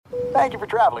Thank you for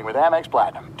traveling with Amex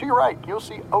Platinum. To your right, you'll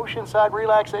see oceanside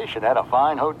relaxation at a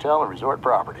fine hotel and resort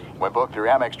property. When booked through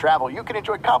Amex Travel, you can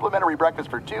enjoy complimentary breakfast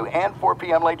for 2 and 4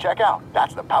 p.m. late checkout.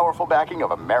 That's the powerful backing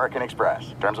of American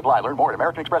Express. Terms apply. Learn more at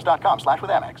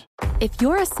americanexpress.com/withAmex. If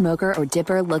you're a smoker or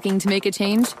dipper looking to make a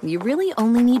change, you really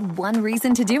only need one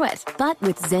reason to do it. But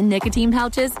with Zyn nicotine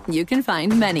pouches, you can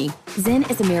find many. Zyn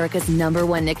is America's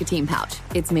 #1 nicotine pouch.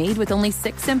 It's made with only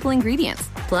 6 simple ingredients.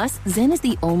 Plus, Zyn is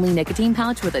the only nicotine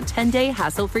pouch with a 10-day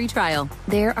hassle-free trial.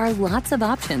 There are lots of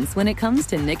options when it comes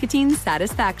to nicotine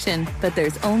satisfaction, but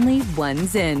there's only one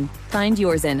Zyn. Find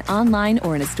your Zyn online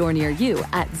or in a store near you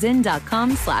at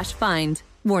zyn.com/find.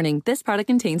 Warning, this product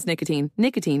contains nicotine.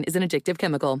 Nicotine is an addictive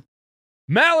chemical.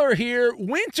 Maller here.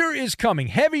 Winter is coming.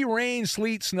 Heavy rain,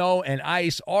 sleet, snow, and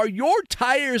ice. Are your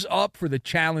tires up for the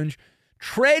challenge?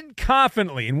 Tread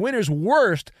confidently in winter's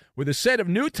worst with a set of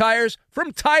new tires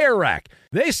from Tire Rack.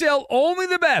 They sell only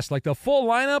the best, like the full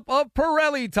lineup of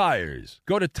Pirelli tires.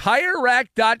 Go to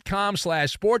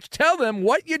TireRack.com/sports. Tell them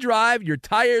what you drive. Your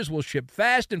tires will ship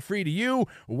fast and free to you.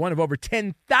 One of over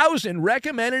 10,000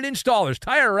 recommended installers.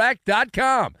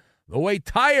 TireRack.com. The way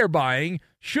tire buying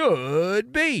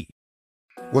should be.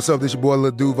 What's up, this your boy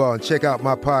Lil Duval, and check out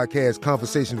my podcast,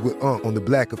 Conversations with Unc, on the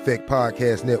Black Effect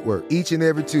Podcast Network. Each and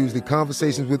every Tuesday,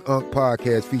 Conversations with Unc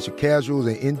podcast feature casual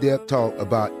and in-depth talk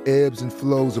about ebbs and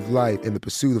flows of life and the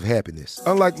pursuit of happiness.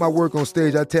 Unlike my work on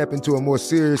stage, I tap into a more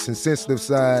serious and sensitive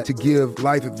side to give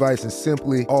life advice and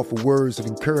simply offer words of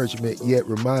encouragement, yet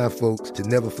remind folks to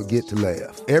never forget to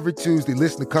laugh. Every Tuesday,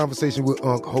 listen to Conversation with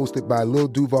Unc, hosted by Lil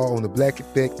Duval on the Black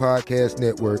Effect Podcast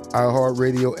Network,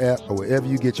 iHeartRadio app, or wherever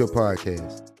you get your podcasts.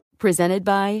 Presented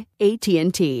by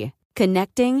AT&T.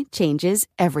 Connecting changes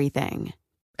everything.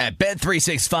 At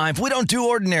Bet365, we don't do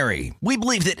ordinary. We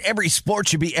believe that every sport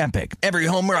should be epic. Every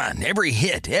home run, every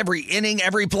hit, every inning,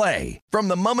 every play. From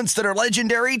the moments that are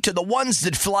legendary to the ones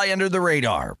that fly under the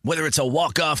radar. Whether it's a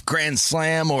walk-off grand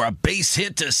slam or a base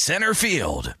hit to center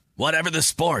field. Whatever the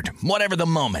sport, whatever the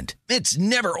moment. It's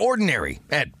never ordinary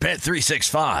at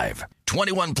Bet365.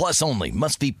 21 plus only.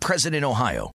 Must be present in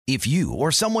Ohio. If you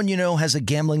or someone you know has a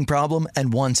gambling problem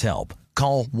and wants help,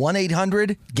 call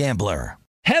 1-800-GAMBLER.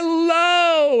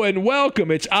 Hello and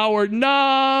welcome. It's our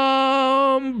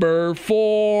number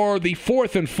 4, the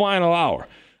 4th and final hour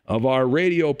of our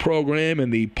radio program in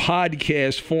the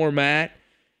podcast format.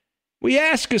 We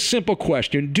ask a simple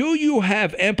question. Do you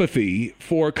have empathy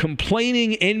for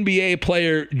complaining NBA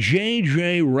player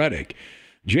J.J. Redick?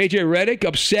 J.J. Redick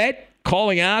upset,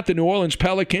 calling out the New Orleans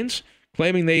Pelicans,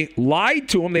 claiming they lied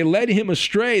to him, they led him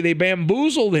astray, they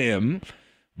bamboozled him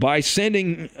by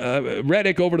sending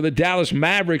Redick over to the Dallas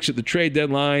Mavericks at the trade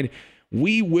deadline.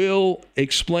 We will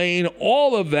explain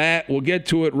all of that. We'll get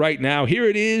to it right now. Here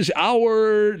it is,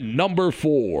 our number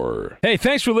 4. Hey,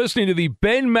 thanks for listening to the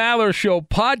Ben Maller Show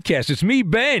podcast. It's me,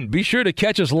 Ben. Be sure to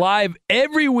catch us live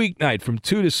every weeknight from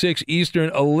 2 to 6 Eastern,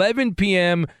 11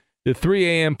 p.m. to 3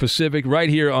 a.m. Pacific, right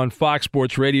here on Fox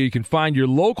Sports Radio. You can find your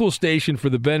local station for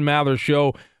the Ben Maller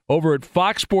Show over at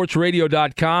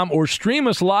foxsportsradio.com or stream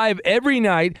us live every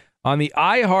night on the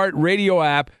iHeartRadio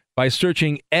app by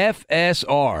searching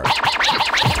FSR.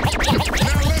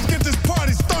 Now let's get this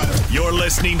party started. You're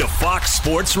listening to Fox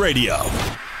Sports Radio.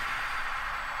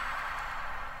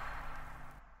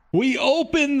 We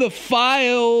open the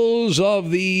files of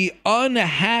the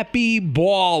unhappy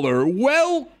baller.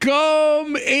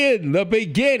 Welcome in the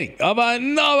beginning of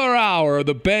another hour of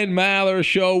the Ben Maller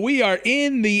Show. We are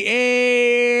in the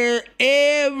air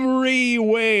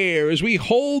everywhere as we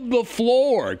hold the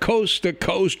floor, coast to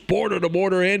coast, border to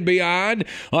border, and beyond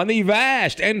on the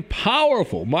vast and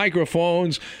powerful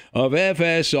microphones of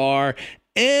FSR.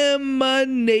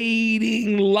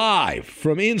 Emanating live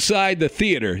from inside the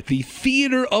theater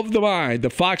of the mind, the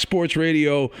Fox Sports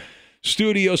Radio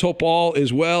studios. Hope all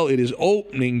is well. It is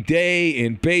opening day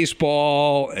in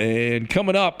baseball, and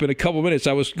coming up in a couple minutes,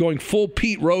 I was going full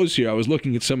Pete Rose here. I was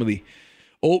looking at some of the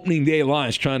opening day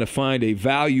lines, trying to find a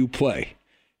value play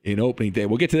in opening day.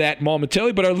 We'll get to that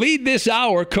momentarily, but our lead this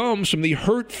hour comes from the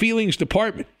Hurt Feelings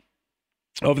Department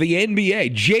of the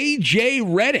NBA. J.J.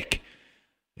 Redick,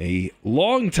 a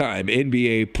longtime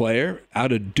NBA player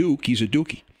out of Duke. He's a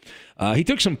Dookie. He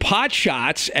took some pot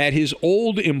shots at his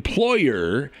old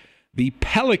employer, the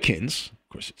Pelicans. Of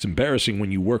course, it's embarrassing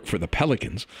when you work for the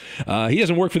Pelicans. He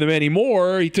doesn't work for them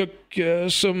anymore. He took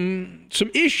some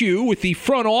issue with the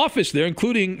front office there,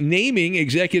 including naming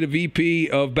Executive VP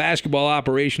of Basketball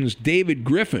Operations David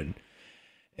Griffin.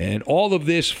 And all of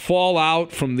this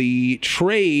fallout from the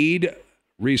trade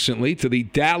recently to the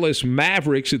Dallas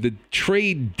Mavericks at the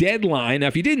trade deadline. Now,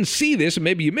 if you didn't see this, and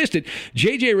maybe you missed it,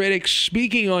 J.J. Redick,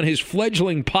 speaking on his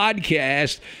fledgling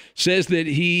podcast, says that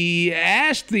he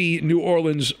asked the New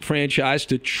Orleans franchise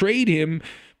to trade him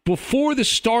before the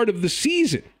start of the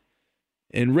season.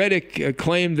 And Redick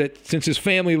claimed that since his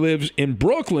family lives in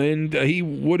Brooklyn, he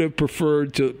would have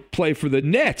preferred to play for the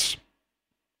Nets.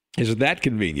 Isn't that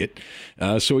convenient?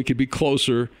 So he could be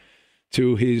closer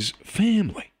to his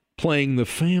family. Playing the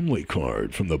family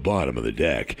card from the bottom of the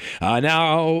deck.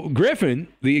 Now, Griffin,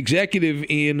 the executive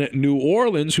in New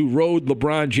Orleans who rode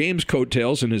LeBron James'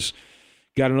 coattails and has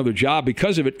got another job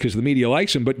because of it, because the media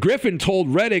likes him, but Griffin told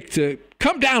Redick to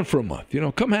come down for a month.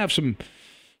 Come have some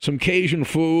Cajun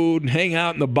food, hang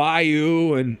out in the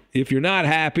bayou, and if you're not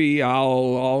happy,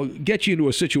 I'll get you into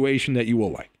a situation that you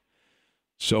will like.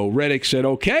 So Redick said,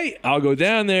 okay, I'll go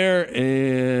down there,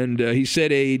 and he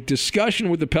said a discussion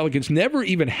with the Pelicans never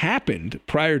even happened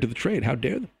prior to the trade. How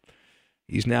dare them?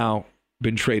 He's now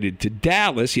been traded to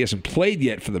Dallas. He hasn't played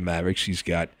yet for the Mavericks. He's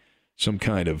got some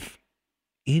kind of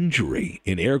injury,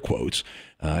 in air quotes.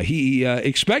 He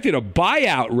expected a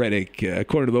buyout, Redick,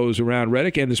 according to those around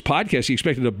Redick and this podcast. He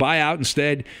expected a buyout.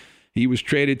 Instead, he was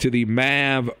traded to the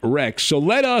Mavericks. So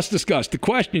let us discuss the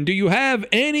question, do you have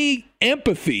any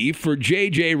empathy for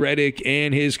J.J. Redick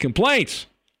and his complaints?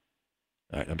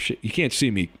 All right, you can't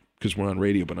see me because we're on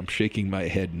radio, but I'm shaking my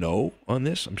head no on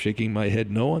this.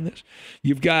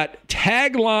 You've got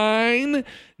tagline,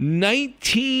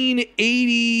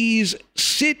 1980s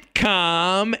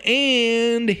sitcom,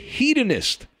 and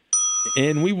hedonist.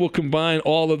 And we will combine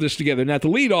all of this together. Now, to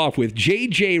lead off with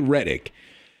J.J. Redick,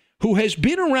 who has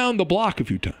been around the block a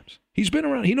few times. He's been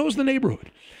around. He knows the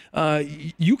neighborhood.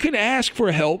 You can ask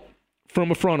for help from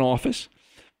a front office,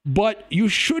 but you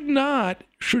should not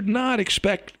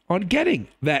expect on getting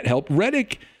that help.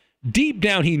 Redick, deep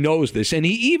down, he knows this, and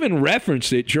he even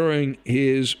referenced it during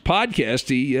his podcast.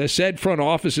 He said front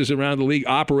offices around the league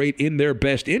operate in their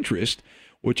best interest,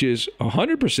 which is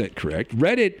 100% correct.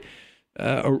 Redick,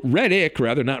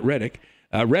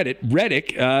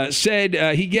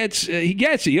 said he gets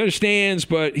it. He understands,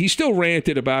 but he still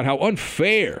ranted about how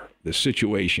unfair the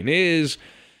situation is.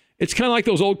 It's kind of like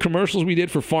those old commercials we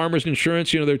did for Farmers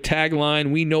Insurance. Their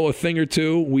tagline, we know a thing or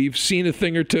two, we've seen a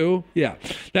thing or two. Yeah,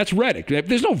 that's Redick.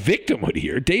 There's no victimhood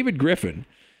here. David Griffin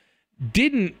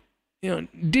didn't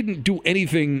do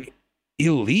anything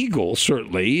illegal,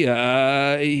 certainly.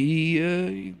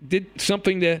 He did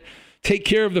something to take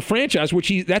care of the franchise,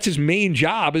 that's his main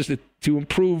job, is to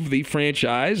improve the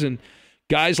franchise. And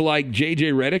guys like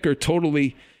J.J. Redick are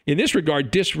totally, in this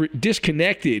regard,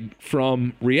 disconnected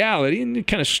from reality and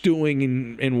kind of stewing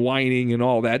and whining and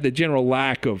all that. The general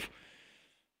lack of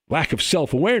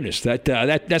self-awareness.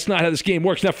 That's not how this game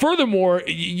works. Now, furthermore,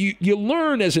 you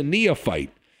learn as a neophyte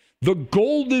the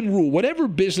golden rule. Whatever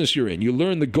business you're in, you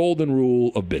learn the golden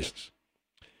rule of business.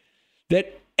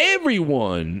 That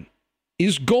everyone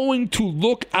is going to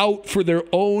look out for their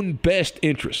own best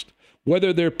interest.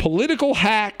 Whether they're political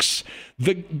hacks,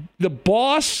 the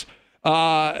boss,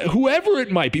 whoever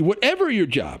it might be, whatever your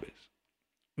job is,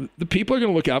 the people are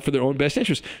going to look out for their own best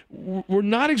interest. We're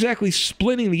not exactly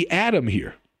splitting the atom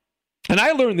here. And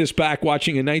I learned this back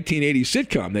watching a 1980s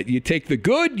sitcom, that you take the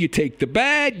good, you take the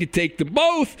bad, you take them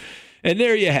both, and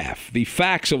there you have the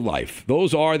facts of life.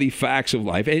 Those are the facts of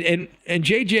life. And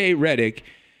J.J. Redick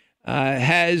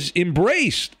has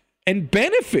embraced and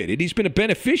benefited. He's been a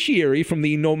beneficiary from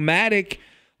the nomadic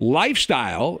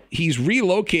lifestyle. He's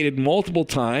relocated multiple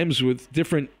times with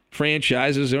different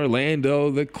franchises,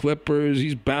 Orlando, the Clippers.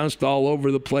 He's bounced all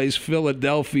over the place,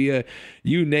 Philadelphia,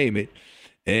 you name it.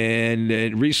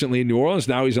 And recently in New Orleans,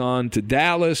 now he's on to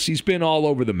Dallas. He's been all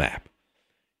over the map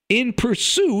in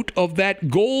pursuit of that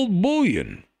gold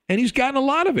bullion. And he's gotten a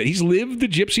lot of it. He's lived the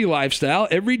gypsy lifestyle.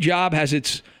 Every job has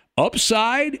its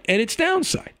upside and its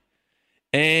downside.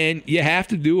 And you have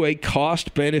to do a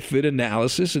cost-benefit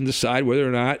analysis and decide whether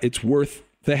or not it's worth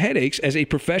the headaches. As a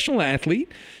professional athlete,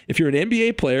 if you're an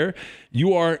NBA player,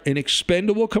 you are an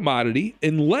expendable commodity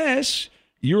unless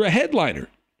you're a headliner.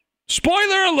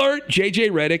 Spoiler alert,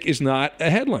 J.J. Redick is not a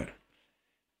headliner.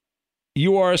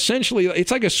 You are essentially,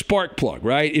 it's like a spark plug,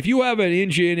 right? If you have an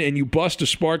engine and you bust a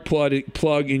spark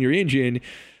plug in your engine,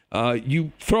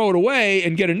 you throw it away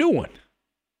and get a new one.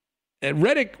 And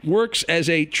Redick works as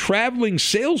a traveling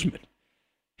salesman.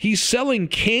 He's selling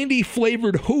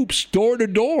candy-flavored hoops door to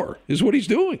door is what he's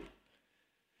doing.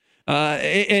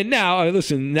 And now,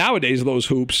 listen, nowadays those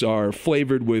hoops are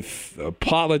flavored with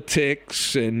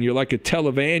politics, and you're like a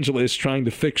televangelist trying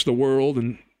to fix the world,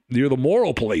 and you're the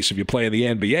moral police if you play in the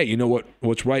NBA. You know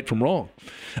what's right from wrong.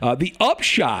 The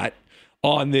upshot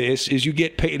on this is you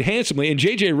get paid handsomely. And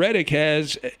J.J. Redick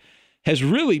has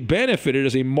really benefited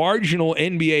as a marginal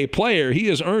NBA player. He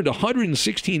has earned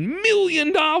 $116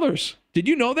 million. Did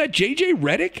you know that? J.J.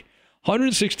 Redick,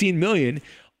 $116 million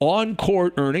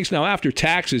on-court earnings. Now, after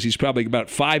taxes, he's probably about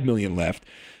 $5 million left.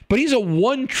 But he's a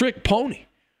one-trick pony.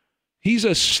 He's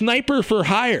a sniper for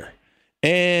hire.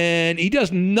 And he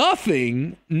does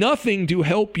nothing to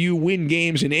help you win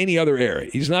games in any other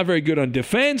area. He's not very good on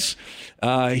defense.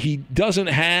 He doesn't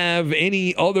have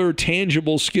any other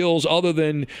tangible skills other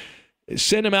than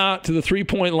send him out to the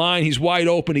three-point line. He's wide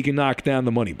open. He can knock down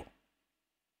the money ball.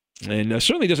 And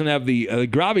certainly doesn't have the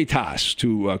gravitas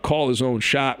to call his own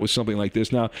shot with something like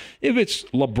this. Now, if it's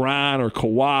LeBron or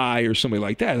Kawhi or somebody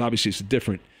like that, obviously it's a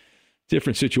different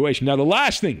situation. Now, the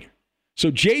last thing. So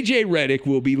J.J. Redick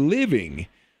will be living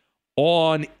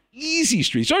on Easy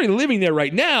Street. He's already living there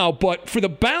right now, but for the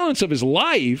balance of his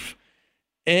life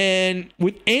and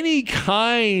with any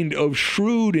kind of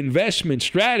shrewd investment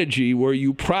strategy where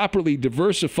you properly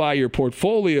diversify your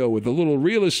portfolio with a little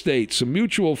real estate, some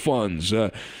mutual funds,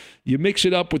 you mix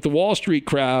it up with the Wall Street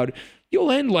crowd,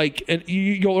 you'll end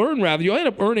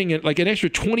up earning like an extra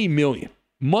 $20 million.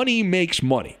 Money makes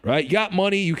money, right? You got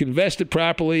money, you can invest it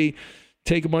properly.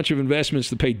 Take a bunch of investments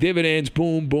to pay dividends.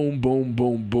 Boom, boom, boom,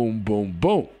 boom, boom, boom,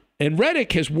 boom. And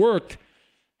Redick has worked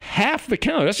half the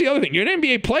calendar. That's the other thing. You're an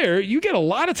NBA player. You get a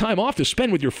lot of time off to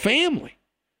spend with your family.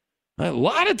 A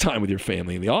lot of time with your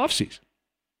family in the offseason.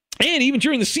 And even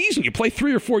during the season, you play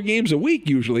 3 or 4 games a week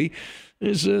usually.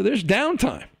 There's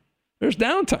downtime. There's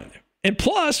downtime there. And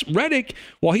plus, Redick,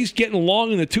 while he's getting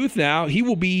long in the tooth now, he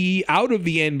will be out of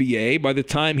the NBA by the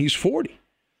time he's 40.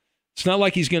 It's not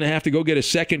like he's going to have to go get a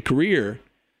second career.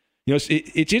 You know,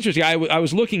 it's interesting. I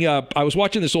was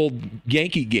watching this old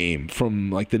Yankee game from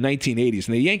like the 1980s,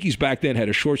 and the Yankees back then had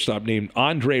a shortstop named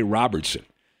Andre Robertson.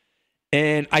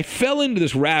 And I fell into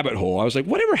this rabbit hole. I was like,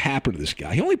 whatever happened to this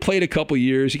guy? He only played a couple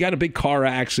years. He got in a big car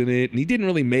accident, and he didn't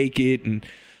really make it. And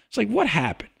it's like, what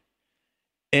happened?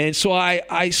 And so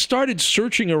I started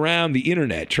searching around the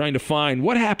internet trying to find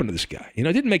what happened to this guy. You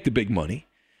know, didn't make the big money.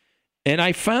 And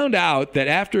I found out that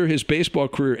after his baseball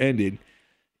career ended,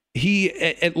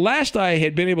 at last I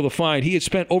had been able to find, he had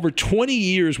spent over 20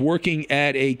 years working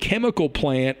at a chemical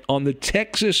plant on the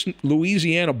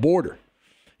Texas-Louisiana border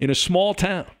in a small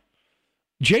town.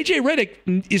 J.J.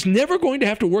 Redick is never going to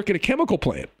have to work at a chemical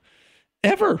plant,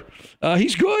 ever.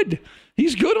 He's good.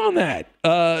 He's good on that,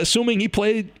 assuming he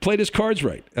played his cards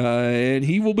right. And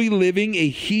he will be living a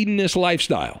hedonist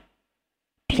lifestyle.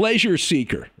 Pleasure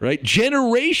seeker, right?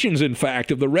 Generations, in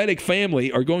fact, of the Redick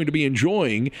family are going to be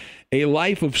enjoying a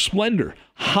life of splendor,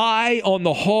 high on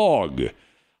the hog,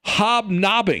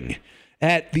 hobnobbing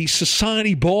at the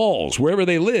society balls, wherever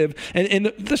they live.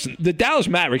 And listen, the Dallas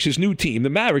Mavericks, his new team, the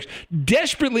Mavericks,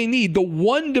 desperately need the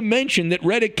one dimension that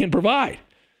Redick can provide.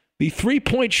 The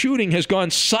three-point shooting has gone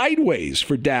sideways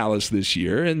for Dallas this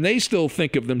year, and they still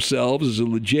think of themselves as a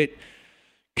legit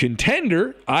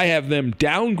contender. I have them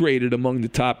downgraded among the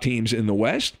top teams in the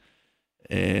West,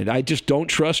 and I just don't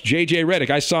trust J.J.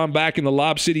 Redick. I saw him back in the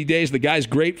Lob City days. The guy's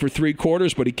great for 3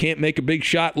 quarters, but he can't make a big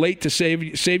shot late to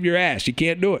save your ass. He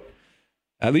can't do it.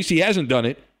 At least he hasn't done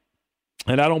it,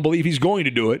 and I don't believe he's going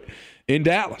to do it in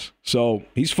Dallas. So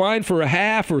he's fine for a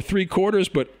half or 3 quarters,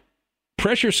 but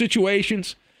pressure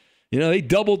situations, you know, they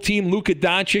double-team Luka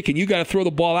Doncic, and you got to throw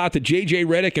the ball out to J.J.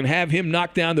 Redick and have him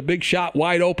knock down the big shot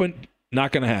wide open.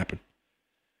 Not going to happen.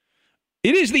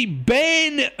 It is the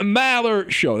Ben Maller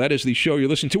Show. That is the show you're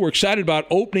listening to. We're excited about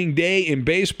opening day in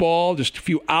baseball, just a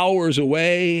few hours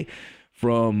away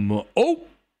from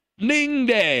opening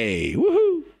day.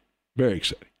 Woohoo! Very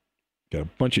exciting. Got a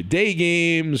bunch of day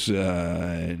games,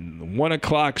 and 1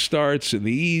 o'clock starts in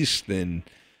the East, and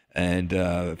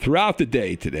throughout the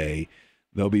day today,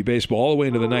 there'll be baseball all the way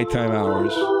into the nighttime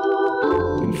hours.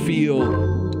 You can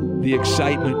feel the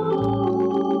excitement.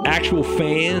 Actual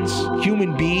fans,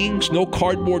 human beings, no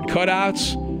cardboard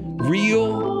cutouts,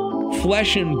 real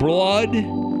flesh and blood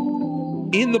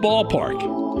in the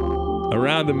ballpark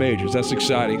around the majors. That's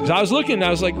exciting. So I was looking, I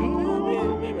was like, a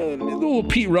little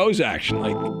Pete Rose action.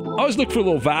 Like, I always look for a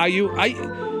little value. I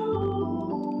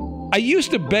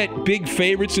used to bet big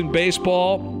favorites in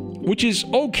baseball, which is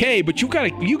okay, but you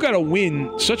gotta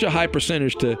win such a high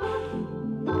percentage to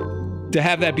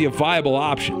have that be a viable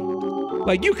option.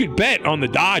 Like, you could bet on the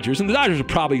Dodgers, and the Dodgers are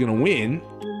probably going to win,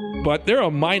 but they're a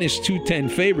minus 210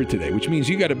 favorite today, which means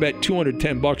you got to bet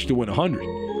 $210 to win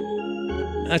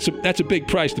 100. That's a big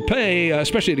price to pay,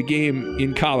 especially at a game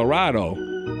in Colorado.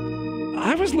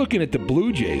 I was looking at the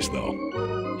Blue Jays, though.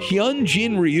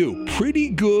 Hyunjin Ryu, pretty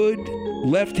good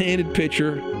left-handed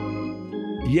pitcher.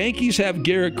 Yankees have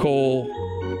Garrett Cole,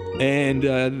 and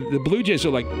the Blue Jays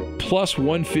are like plus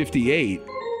 158.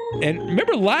 And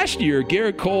remember last year,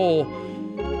 Garrett Cole,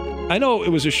 I know it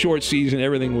was a short season,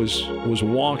 everything was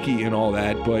wonky and all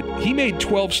that, but he made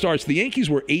 12 starts. The Yankees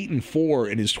were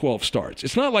 8-4 in his 12 starts.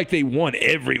 It's not like they won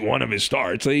every one of his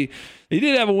starts. They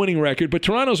did have a winning record, but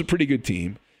Toronto's a pretty good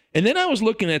team. And then I was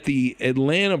looking at the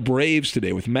Atlanta Braves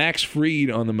today with Max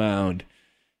Fried on the mound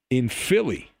in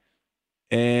Philly.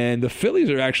 And the Phillies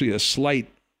are actually a slight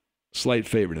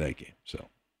favorite in that game. So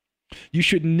you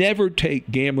should never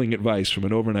take gambling advice from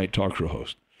an overnight talk show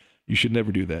host. You should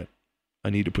never do that. I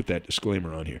need to put that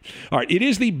disclaimer on here. All right, it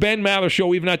is the Ben Maller Show.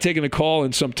 We've not taken a call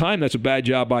in some time. That's a bad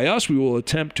job by us. We will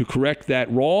attempt to correct that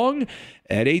wrong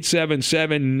at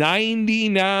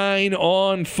 877-99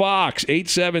 on Fox.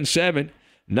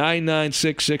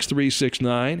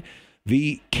 877-996-6369.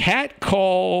 The cat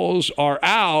calls are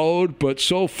out, but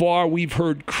so far we've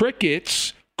heard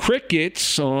crickets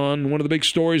on one of the big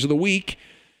stories of the week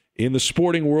in the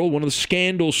sporting world, one of the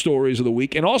scandal stories of the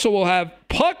week. And also we'll have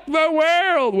Puck the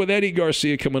World with Eddie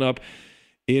Garcia coming up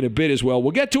in a bit as well.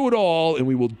 We'll get to it all, and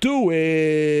we will do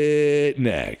it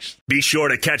next. Be sure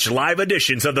to catch live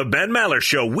editions of the Ben Maller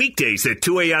Show weekdays at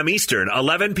 2 a.m. Eastern,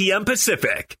 11 p.m.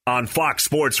 Pacific on Fox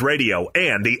Sports Radio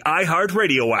and the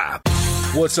iHeartRadio app.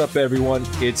 What's up, everyone?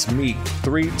 It's me,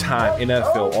 three-time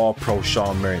NFL All-Pro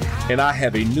Sean Merriman, and I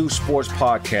have a new sports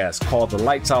podcast called the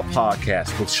Lights Out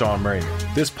Podcast with Sean Merriman.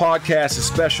 This podcast is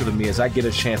special to me as I get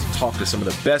a chance to talk to some of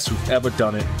the best who've ever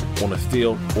done it on the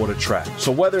field or the track.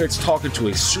 So whether it's talking to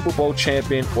a Super Bowl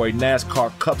champion or a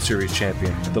NASCAR Cup Series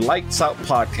champion, the Lights Out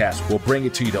Podcast will bring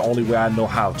it to you the only way I know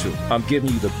how to. I'm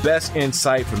giving you the best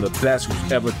insight from the best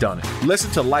who've ever done it.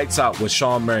 Listen to Lights Out with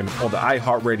Sean Merriman on the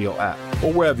iHeartRadio app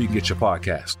or wherever you get your podcast.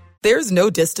 There's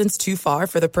no distance too far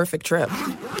for the perfect trip.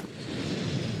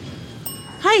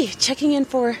 Hi, checking in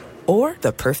for... Or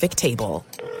the perfect table.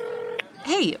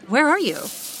 Hey, where are you?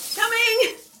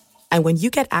 Coming! And when you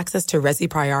get access to Resi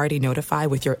Priority Notify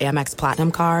with your Amex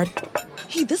Platinum card...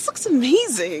 Hey, this looks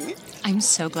amazing! I'm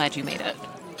so glad you made it.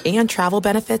 And travel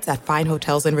benefits at fine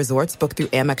hotels and resorts booked through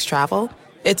Amex Travel,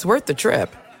 it's worth the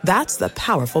trip. That's the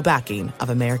powerful backing of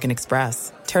American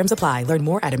Express. Terms apply. Learn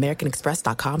more at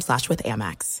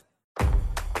americanexpress.com/withAmex.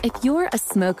 If you're a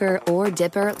smoker or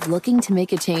dipper looking to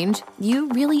make a change, you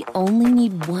really only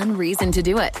need one reason to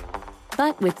do it.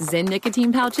 But with Zyn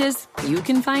nicotine pouches, you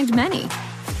can find many.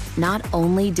 Not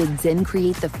only did Zyn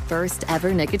create the first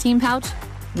ever nicotine pouch,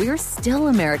 we're still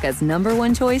America's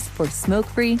 #1 choice for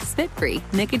smoke-free, spit-free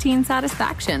nicotine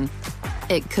satisfaction.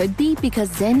 It could be because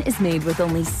Zyn is made with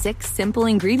only 6 simple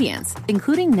ingredients,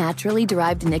 including naturally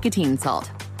derived nicotine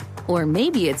salt. Or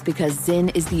maybe it's because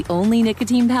Zyn is the only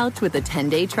nicotine pouch with a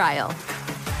 10-day trial.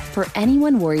 For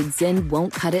anyone worried Zyn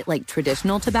won't cut it like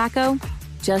traditional tobacco,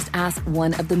 just ask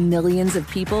one of the millions of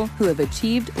people who have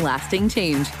achieved lasting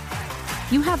change.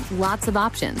 You have lots of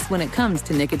options when it comes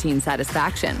to nicotine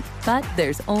satisfaction, but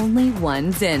there's only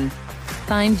one Zyn.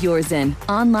 Find your Zyn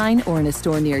online or in a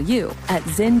store near you at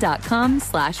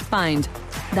zyn.com/find.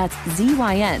 That's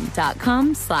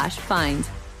ZYN.com/find.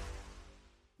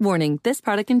 Warning, this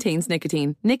product contains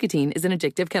nicotine. Nicotine is an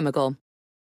addictive chemical.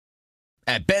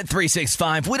 At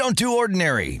Bet365, we don't do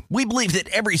ordinary. We believe that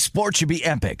every sport should be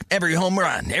epic. Every home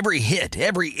run, every hit,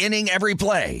 every inning, every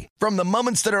play. From the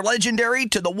moments that are legendary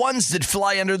to the ones that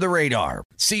fly under the radar.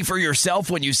 See for yourself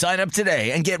when you sign up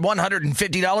today and get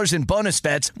 $150 in bonus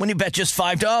bets when you bet just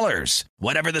 $5.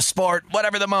 Whatever the sport,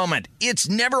 whatever the moment, it's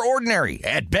never ordinary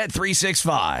at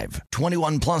Bet365.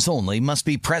 21 plus only. Must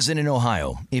be present in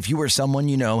Ohio. If you or someone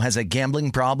you know has a gambling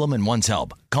problem and wants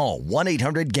help, call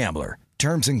 1-800-GAMBLER.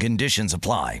 Terms and conditions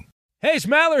apply. Hey, it's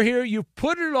Maller here. You've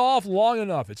put it off long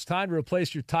enough. It's time to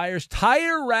replace your tires.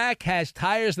 Tire Rack has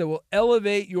tires that will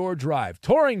elevate your drive.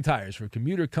 Touring tires for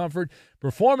commuter comfort,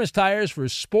 performance tires for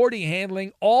sporty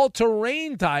handling,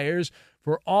 all-terrain tires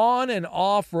for on- and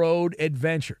off-road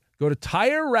adventure. Go to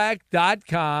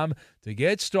TireRack.com to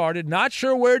get started. Not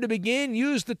sure where to begin?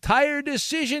 Use the Tire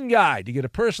Decision Guide to get a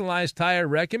personalized tire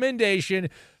recommendation.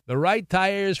 The right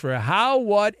tires for how,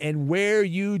 what, and where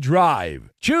you drive.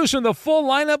 Choose from the full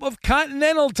lineup of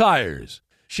Continental tires.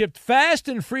 Shipped fast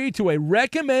and free to a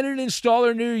recommended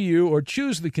installer near you, or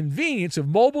choose the convenience of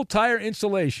mobile tire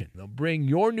installation. They'll bring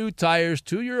your new tires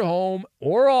to your home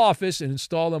or office and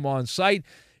install them on site.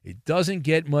 It doesn't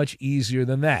get much easier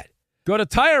than that. Go to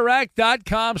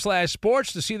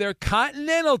TireRack.com/sports to see their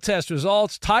Continental test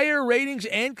results, tire ratings,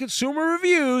 and consumer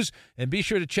reviews, and be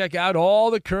sure to check out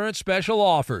all the current special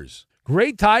offers.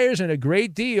 Great tires and a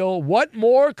great deal. What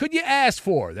more could you ask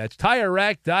for? That's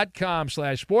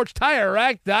TireRack.com/sports.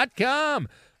 TireRack.com.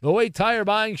 the way tire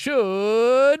buying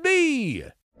should be.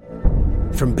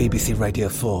 From BBC Radio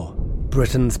 4,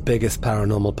 Britain's biggest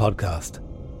paranormal podcast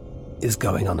is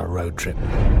going on a road trip.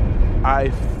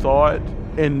 I thought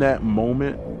in that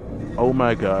moment, oh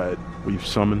my God, we've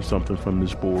summoned something from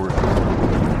this board.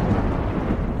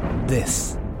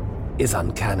 This is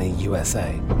Uncanny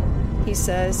USA. He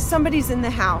says, somebody's in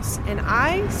the house, and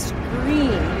I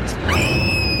screamed.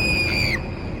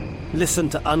 Listen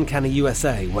to Uncanny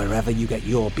USA wherever you get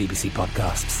your BBC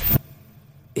podcasts,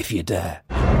 if you dare.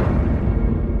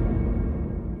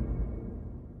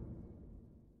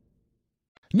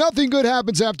 Nothing good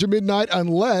happens after midnight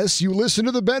unless you listen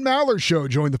to The Ben Maller Show.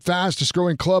 Join the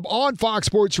fastest-growing club on Fox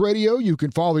Sports Radio. You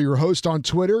can follow your host on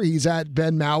Twitter. He's at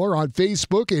Ben Maller. On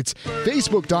Facebook, it's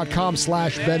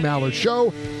facebook.com/Ben Maller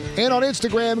Show. And on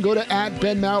Instagram, go to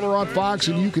 @Ben Maller on Fox,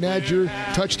 and you can add your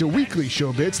touch to weekly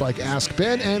show bits like Ask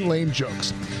Ben and Lame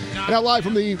Jokes. Now live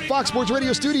from the Fox Sports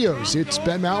Radio studios, it's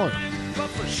Ben Maller. But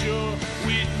for sure,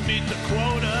 we'd meet the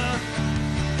quota.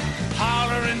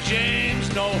 Holler and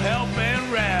James, no help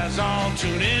and Raz, all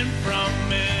tune in from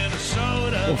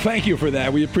Minnesota. Well, thank you for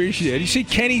that. We appreciate it. You see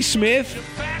Kenny Smith,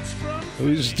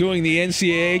 who's doing the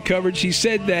NCAA coverage, he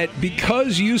said that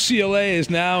because UCLA is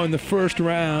now in the first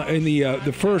round, in the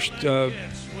first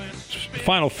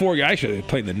Final Four, actually they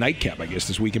played in the nightcap, I guess,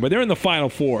 this weekend, but they're in the Final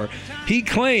Four. He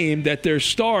claimed that their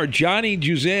star, Johnny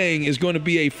Juzang, is going to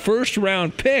be a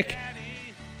first-round pick.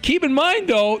 Keep in mind,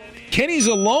 though, Kenny's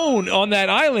alone on that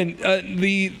island.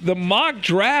 The mock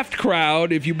draft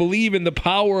crowd, if you believe in the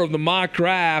power of the mock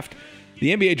draft,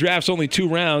 the NBA draft's only 2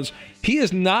 rounds. He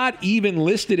is not even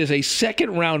listed as a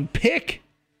second-round pick.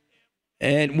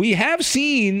 And we have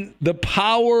seen the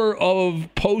power of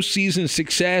postseason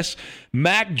success.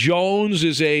 Mac Jones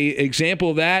is a example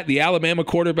of that. The Alabama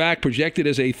quarterback projected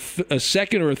as a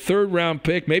second or a third-round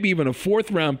pick, maybe even a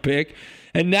fourth-round pick.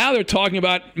 And now they're talking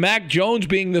about Mac Jones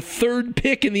being the 3rd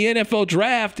pick in the NFL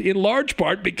draft, in large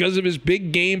part because of his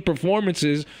big game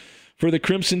performances for the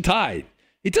Crimson Tide.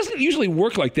 It doesn't usually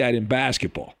work like that in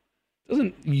basketball. It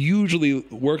doesn't usually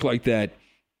work like that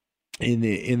in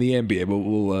the NBA, but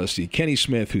we'll see. Kenny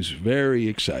Smith, who's very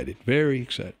excited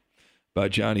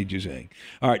about Johnny Juzang.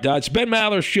 All right, it's Ben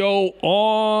Maller Show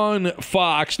on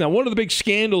Fox. Now, one of the big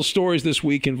scandal stories this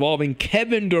week involving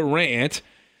Kevin Durant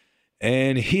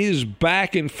and his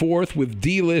back and forth with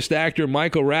D-list actor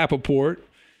Michael Rappaport.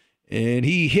 And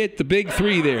he hit the big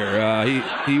 3 there.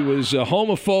 He was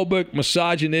homophobic,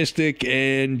 misogynistic,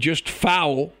 and just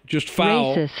foul.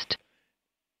 Racist.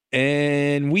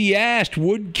 And we asked,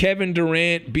 would Kevin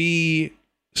Durant be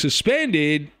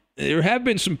suspended? There have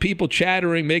been some people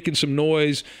chattering, making some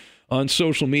noise on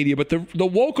social media, but the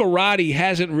wokerati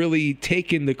hasn't really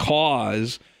taken the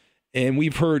cause, and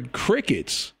we've heard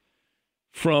crickets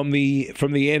from the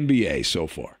NBA so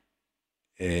far.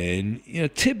 And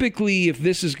typically if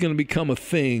this is going to become a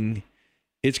thing,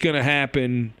 it's going to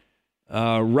happen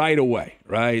right away,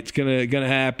 right? It's going to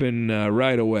happen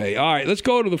right away. All right, let's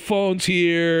go to the phones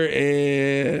here,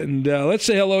 and let's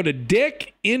say hello to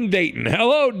Dick in Dayton.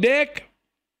 Hello, Dick.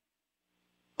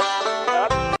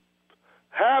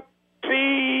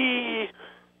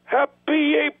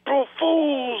 Happy April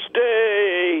Fool's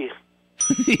Day.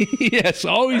 Yes,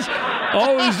 always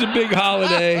a big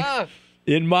holiday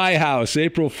in my house,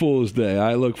 April Fool's Day.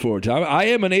 I look forward to it. I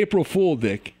am an April Fool,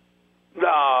 Dick.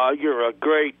 Nah, you're a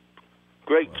great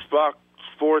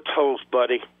sports host,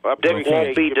 buddy. Dick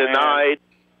won't be denied.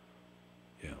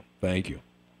 Yeah, thank you.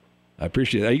 I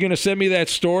appreciate it. Are you going to send me that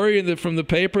story from the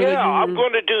paper? Yeah, I'm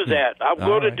going to do that. I'm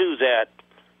going to do that.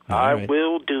 I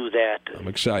will do that. I'm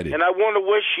excited. And I want to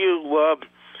wish you,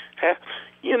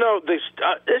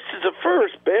 this is a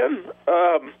first, Ben.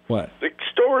 What? The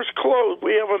store's closed.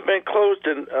 We haven't been closed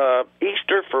in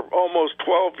Easter for almost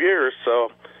 12 years,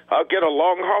 so I'll get a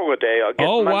long holiday. I'll get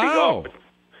Monday off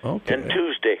and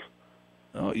Tuesday.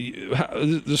 Oh,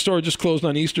 the store just closed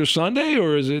on Easter Sunday,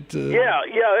 or is it? Yeah,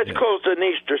 it's closed on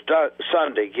Easter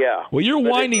Sunday. Yeah. Well, you're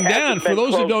winding down. For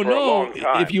those who don't know,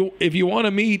 if you want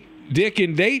to meet Dick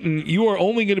in Dayton, you are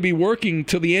only going to be working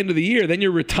till the end of the year. Then you're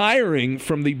retiring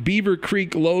from the Beaver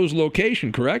Creek Lowe's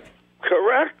location, correct?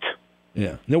 Correct.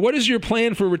 Yeah. Now, what is your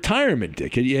plan for retirement,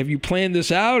 Dick? Have you planned this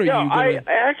out? Or I'm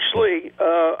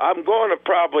going to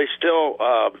probably still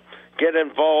get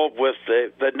involved with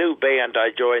the new band I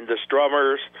joined, the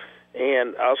Strummers,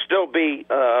 and I'll still be,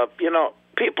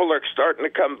 people are starting to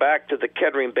come back to the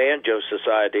Kettering Banjo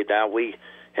Society now. We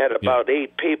had about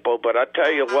 8 people, but I tell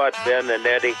you what, Ben and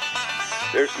Eddie,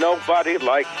 there's nobody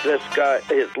like this guy.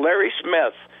 It's Larry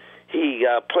Smith. He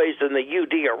plays in the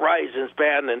UD Horizons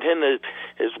band, and him and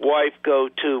his wife go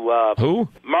to Who?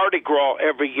 Mardi Gras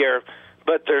every year.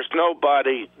 but there's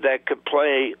nobody that could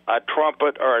play a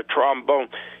trumpet or a trombone.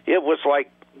 It was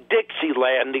like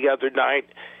Dixieland the other night,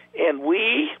 and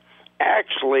we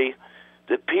actually,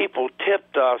 the people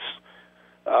tipped us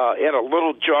in a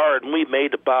little jar, and we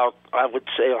made about, I would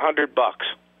say, $100.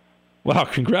 Wow,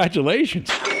 congratulations.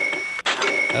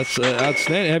 That's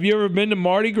outstanding. Have you ever been to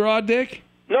Mardi Gras, Dick?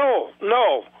 No,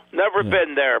 never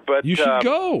been there. But you should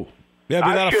go. Yeah, it'd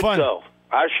be a lot of fun.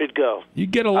 I should go. You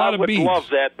get a lot of beads. I would love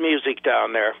that music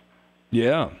down there.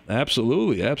 Yeah,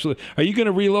 absolutely. Are you going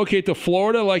to relocate to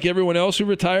Florida like everyone else who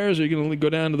retires? Or are you going to go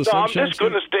down to the Sunshine I'm just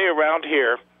going to stay around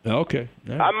here. Okay.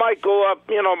 Right. I might go up.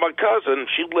 My cousin,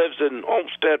 she lives in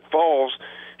Homestead Falls.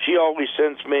 She always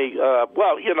sends me, a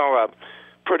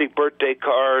pretty birthday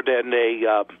card and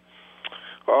a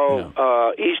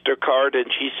Easter card, and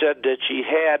she said that she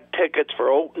had tickets for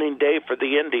opening day for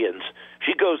the Indians.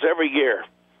 She goes every year.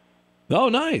 Oh,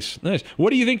 nice. What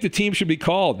do you think the team should be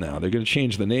called now? They're going to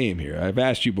change the name here. I've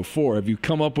asked you before. Have you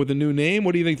come up with a new name?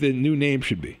 What do you think the new name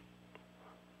should be?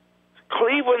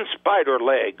 Cleveland Spider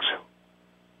Legs.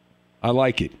 I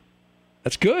like it.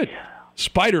 That's good.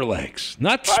 Spider legs.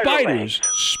 Not spiders,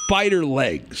 spider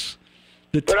legs.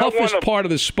 The toughest part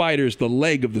of the spider is the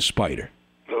leg of the spider.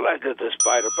 The leg of the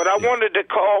spider. But I wanted to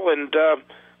call and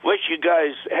wish you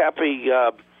guys happy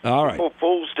all right. April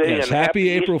Fool's Day. Yes, and happy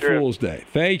April Easter. Fool's Day.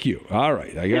 Thank you. All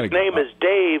right. I gotta His name is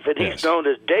Dave, and he's known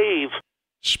as Dave.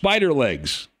 Spider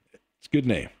legs. It's a good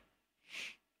name.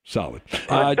 Solid.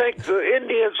 I think the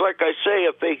Indians, like I say,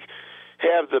 if they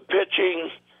have the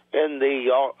pitching and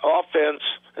the offense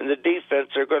and the defense,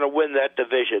 they're going to win that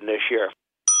division this year.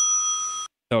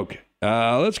 Okay.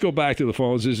 Let's go back to the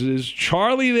phones. Is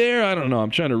Charlie there? I don't know.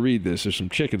 I'm trying to read this. There's some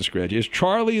chicken scratch. Is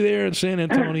Charlie there in San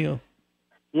Antonio?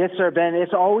 Yes, sir, Ben.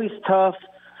 It's always tough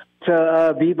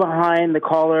to be behind the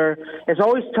caller. It's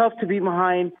always tough to be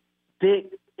behind Dick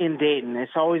in Dayton.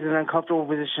 It's always an uncomfortable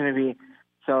position to be.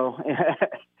 So,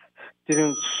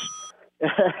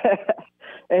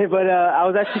 hey, but I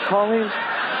was actually calling.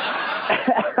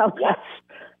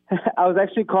 I was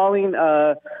actually calling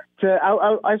I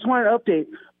just wanted an update.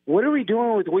 What are we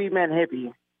doing with Weedman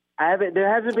Hippie?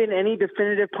 There hasn't been any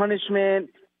definitive punishment.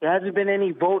 There hasn't been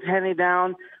any vote handed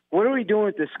down. What are we doing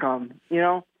with this scum?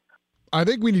 I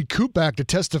think we need Coop back to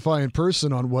testify in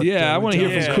person on what. Yeah, I want to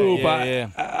hear from Coop. Yeah.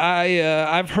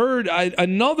 I've heard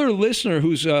another listener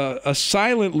who's a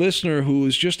silent listener who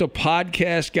is just a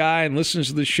podcast guy and listens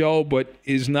to the show, but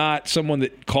is not someone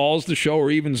that calls the show or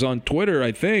even's on Twitter.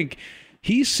 I think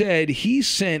he said he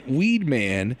sent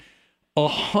Weedman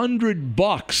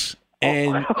 $100,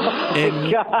 and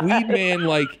Weedman,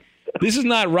 like, this is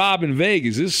not Rob in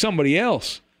Vegas. This is somebody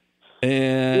else.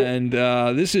 And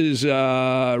this is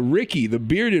Ricky, the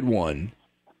bearded one.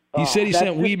 He said he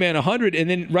sent Weedman 100, and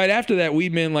then right after that,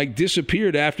 Weedman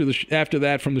disappeared after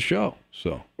that from the show.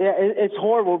 So yeah, it's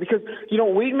horrible because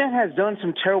Weedman has done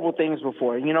some terrible things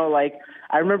before.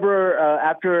 I remember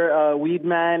after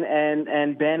Weedman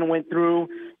and Ben went through.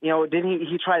 Didn't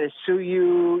he try to sue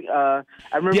you? I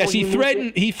remember. Yes,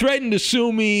 he threatened to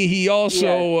sue me. He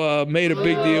also made a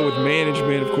big deal with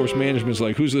management. Of course, management's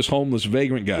like, "Who's this homeless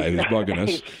vagrant guy who's bugging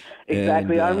us?"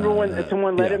 Exactly. And, I remember when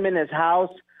someone let him in his house.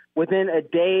 Within a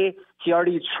day, he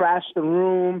already trashed the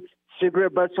room,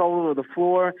 cigarette butts all over the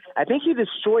floor. I think he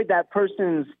destroyed that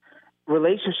person's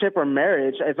relationship or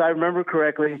marriage, if I remember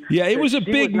correctly. Yeah, it was a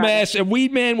big mess, and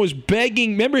Weedman was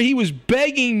begging. Remember, he was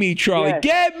begging me, Charlie,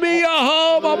 get me a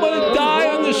home. I'm going to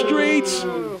die on the streets.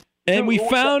 And we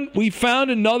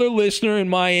found another listener in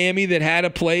Miami that had a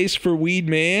place for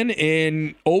Weedman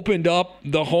and opened up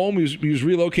the home. He was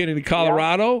relocating to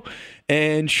Colorado. Yeah.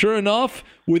 And sure enough,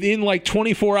 within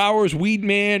 24 hours,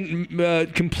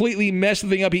 Weedman completely messed the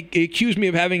thing up. He accused me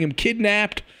of having him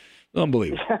kidnapped.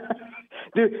 Unbelievable.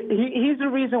 Dude, he's the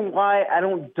reason why I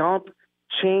don't dump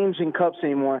change in cups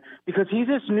anymore, because he's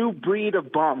this new breed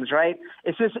of bums, right?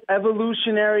 It's this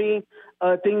evolutionary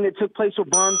thing that took place with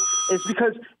bums. It's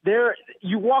because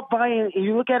you walk by and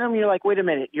you look at him and you're like, wait a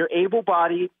minute, you're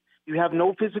able-bodied, you have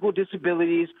no physical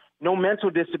disabilities, no mental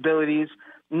disabilities,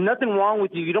 nothing wrong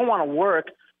with you, you don't want to work.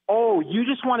 Oh, you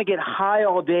just want to get high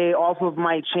all day off of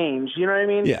my change. You know what I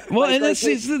mean? Yeah. Well,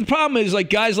 the problem is,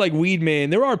 guys like Weedman,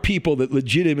 there are people that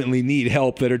legitimately need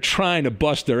help that are trying to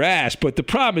bust their ass. But the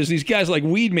problem is these guys like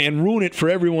Weedman ruin it for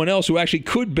everyone else who actually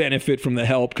could benefit from the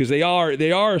help, because they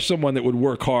are someone that would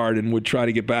work hard and would try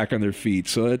to get back on their feet.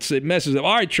 So it messes up.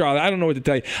 All right, Charlie, I don't know what to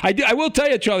tell you. I will tell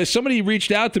you, Charlie, somebody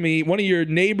reached out to me. One of your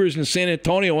neighbors in San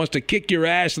Antonio wants to kick your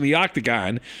ass in the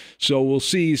octagon. So we'll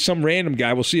see, some random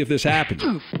guy. We'll see if this happens.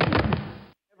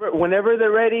 whenever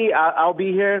they're ready, I'll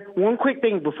be here. One quick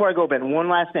thing before I go, Ben. One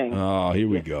last thing. Oh, here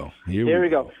we go. Here we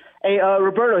go. Hey,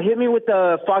 Roberto, hit me with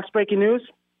the Fox breaking news.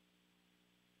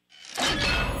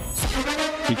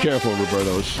 Be careful,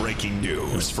 Roberto's. Breaking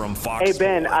news from Fox Hey,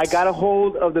 Ben, Sports. I got a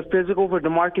hold of the physical for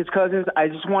DeMarcus Cousins. I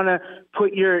just want to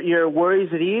put your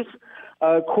worries at ease.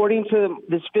 According to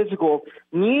this physical,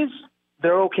 knees,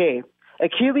 they're okay.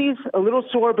 Achilles, a little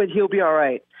sore, but he'll be all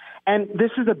right. And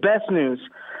this is the best news.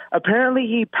 Apparently,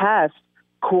 he passed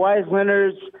Kawhi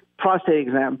Leonard's prostate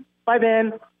exam. Bye,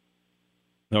 Ben.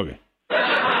 Okay.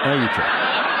 Thank you, Charlie.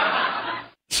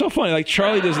 It's so funny. Like,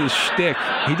 Charlie does this shtick.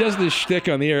 He does this shtick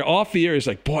on the air. Off the air, he's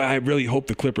like, boy, I really hope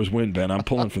the Clippers win, Ben. I'm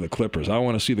pulling for the Clippers. I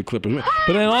want to see the Clippers win.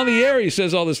 But then on the air, he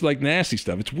says all this, like, nasty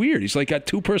stuff. It's weird. He's, like, got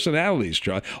two personalities,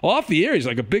 Charlie. Off the air, he's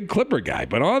like a big Clipper guy.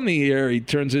 But on the air, he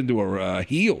turns into a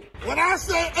heel. When I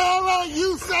say LA,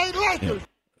 you say Lakers. Yeah.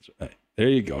 That's right. There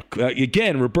you go.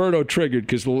 Again, Roberto triggered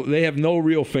because they have no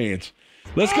real fans.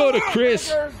 Let's go to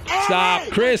Chris. Stop.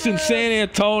 Chris in San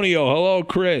Antonio. Hello,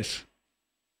 Chris.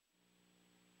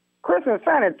 Chris in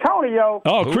San Antonio.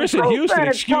 Oh, Chris in Houston.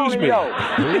 Excuse me.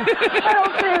 Everything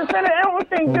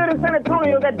good in San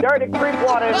Antonio, that dirty creek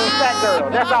water and that girl.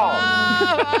 That's all.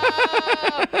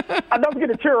 Don't forget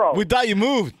the churro. We thought you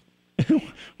moved.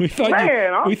 We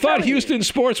thought Houston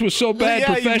sports was so bad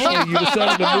professionally you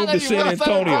decided to move to San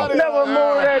Antonio. Never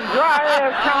moved that dry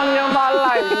ass county in my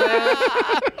life, man.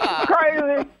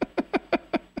 Crazy.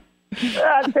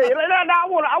 I tell you,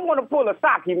 I want to pull a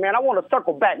Saki, man. I want to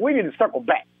circle back. We need to circle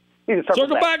back.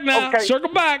 Circle back now. Okay.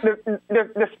 Circle back.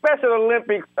 The Special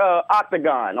Olympics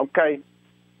octagon. Okay.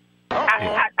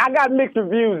 I got mixed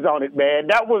reviews on it, man.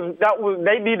 That was.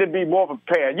 They need to be more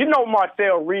prepared. You know,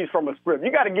 Marcel reads from a script.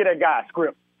 You got to get that guy a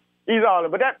script. He's all.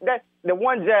 But that the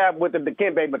one jab with the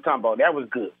Dikembe Mutombo, that was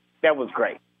good. That was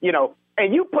great. You know.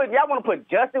 And y'all want to put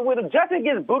Justin with him. Justin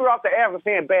gets booted off the air for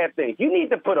saying bad things. You need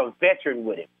to put a veteran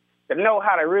with him to know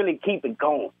how to really keep it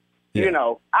going. Yeah. You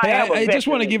know, I just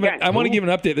want to give an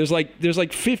update. There's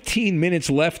like 15 minutes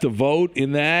left to vote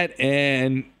in that,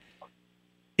 and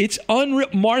it's unreal.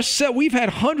 Marcel, we've had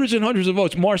hundreds and hundreds of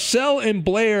votes. Marcel and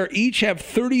Blair each have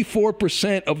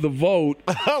 34% of the vote.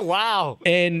 Oh, wow.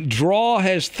 And Draw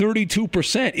has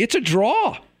 32%. It's a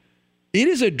draw. It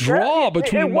is a draw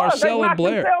between Marcel and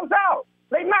Blair.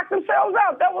 They knocked themselves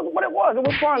out. That was what it was. It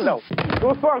was fun, though. It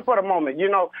was fun for the moment, you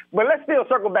know. But let's still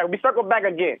circle back. We circle back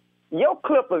again. Your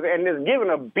Clippers, and it's giving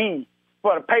a B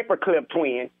for the paperclip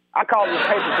twin. I called him the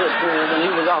paperclip twin when he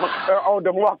was on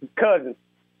DeMarcus Cousins.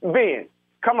 Ben,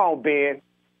 come on, Ben.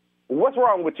 What's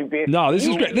wrong with you, Ben? No, this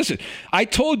is great. Listen, I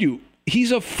told you,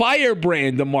 he's a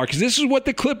firebrand, DeMarcus. This is what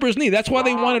the Clippers need. That's why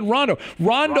they wanted Rondo.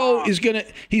 Rondo is going to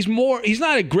 – he's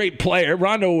not a great player.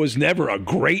 Rondo was never a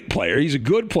great player. He's a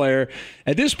good player.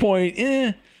 At this point,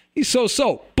 he's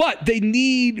so-so. But they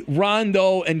need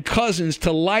Rondo and Cousins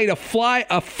to light a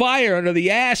fire under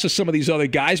the ass of some of these other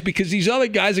guys because these other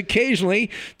guys occasionally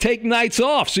take nights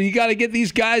off. So you got to get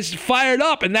these guys fired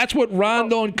up, and that's what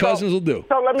Rondo and Cousins will do.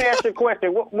 So let me ask you a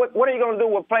question. What are you going to do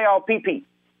with playoff PP?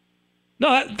 No,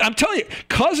 I'm telling you,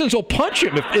 Cousins will punch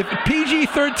him. If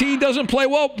PG-13 doesn't play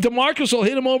well, DeMarcus will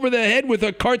hit him over the head with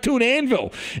a cartoon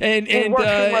anvil. And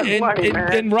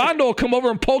Rondo will come over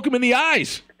and poke him in the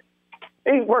eyes.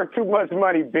 He's worth too much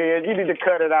money, Ben. You need to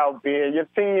cut it out, Ben. Your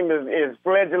team is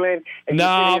fledgling.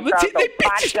 No,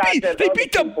 they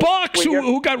beat the Bucks,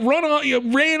 who got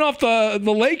ran off the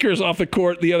Lakers off the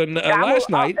court the other last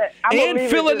night, and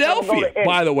Philadelphia,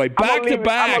 by the way, back to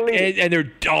back, and they're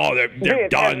done.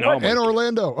 And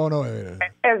Orlando. Oh no!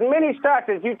 As many shots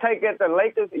as you take at the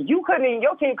Lakers, your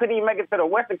team couldn't even make it to the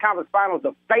Western Conference Finals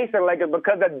to face the Lakers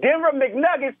because the Denver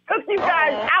McNuggets took you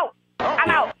guys out. I'm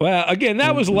out. Well, again,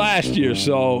 that was last year,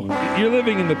 so you're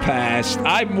living in the past.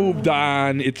 I've moved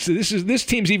on. This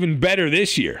team's even better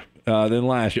this year than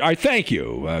last year. All right, thank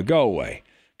you. Go away.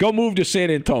 Go move to San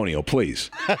Antonio,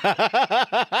 please.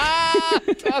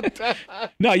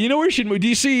 No, you know where you should move? Do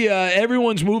you see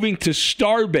everyone's moving to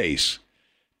Starbase?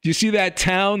 Do you see that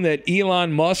town that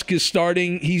Elon Musk is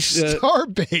starting?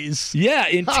 Starbase? Yeah,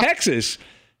 in Texas.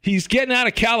 He's getting out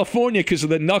of California because of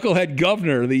the knucklehead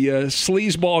governor, the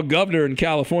sleazeball governor in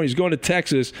California. He's going to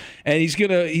Texas, and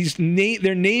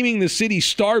they're naming the city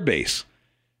Starbase,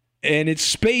 and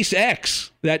it's SpaceX,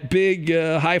 that big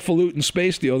highfalutin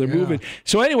space deal. They're moving.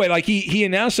 So anyway, like he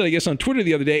announced it, I guess, on Twitter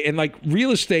the other day, and like real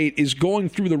estate is going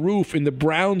through the roof in the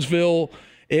Brownsville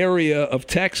area of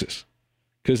Texas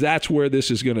because that's where this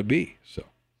is going to be. So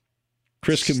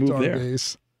Chris can move there.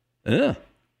 Yeah,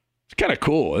 it's kind of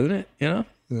cool, isn't it? You know.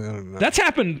 That's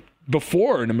happened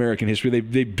before in American history.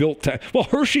 They built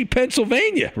Hershey,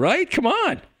 Pennsylvania, right? Come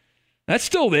on. That's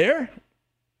still there.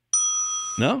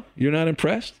 No, you're not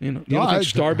impressed. You don't think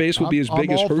Starbase will be as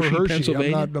big as Hershey,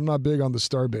 Pennsylvania? I'm not big on the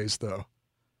Starbase though.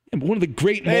 Yeah, but one of the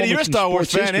great moments you're a Star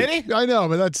Wars fan, history. I know,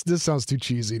 but this sounds too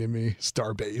cheesy to me.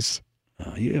 Starbase.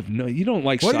 You don't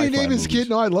like. What sci-fi did he name movies. his kid?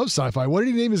 No, I love sci-fi. What did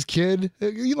he name his kid?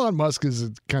 Elon Musk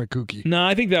is kind of kooky. No,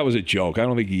 I think that was a joke. I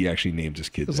don't think he actually named his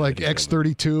kid. It was like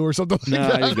X32 or something like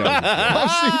that. I think that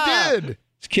Yes, he did.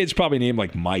 His kid's probably named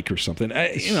like Mike or something.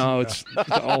 It's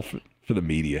all for the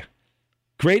media.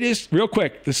 Greatest, real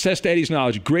quick, this test Eddie's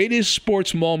knowledge. Greatest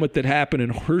sports moment that happened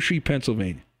in Hershey,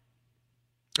 Pennsylvania.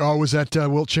 Oh, was that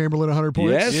Wilt Chamberlain 100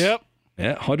 points? Yes. Yep.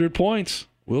 Yeah, 100 points.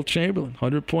 Wilt Chamberlain,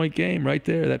 100-point game right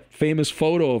there. That famous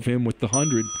photo of him with the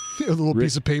 100. A little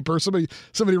piece of paper. Somebody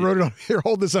wrote it on here.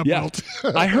 Hold this up, Yeah. Wilt.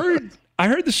 I heard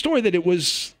the story that it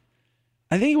was,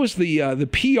 I think it was the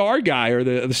PR guy or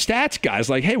the stats guys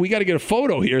like, hey, we got to get a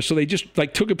photo here. So they just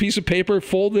like took a piece of paper,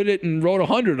 folded it, and wrote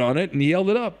 100 on it, and he held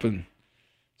it up, and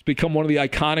it's become one of the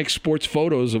iconic sports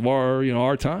photos of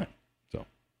our time. So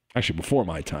actually before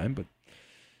my time, but.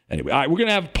 Anyway, all right, we're going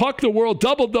to have Puck the World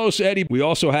Double Dose, Eddie. We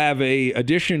also have a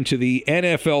addition to the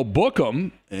NFL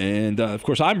Book'em. And, of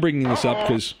course, I'm bringing this up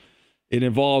because it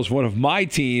involves one of my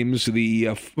teams.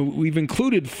 We've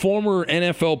included former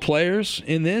NFL players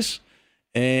in this.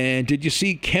 And did you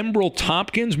see Kembrell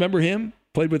Tompkins? Remember him?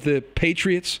 Played with the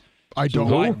Patriots. I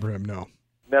don't remember him, no.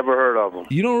 Never heard of him.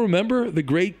 You don't remember the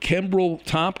great Kembrell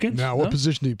Tompkins? Now, what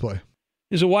position did he play?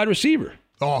 He's a wide receiver.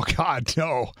 Oh, God,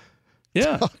 no.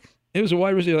 Yeah. It was a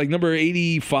wide receiver, like number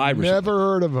 85 or something. Never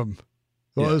heard of him.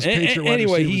 Well,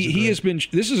 anyway, he has been.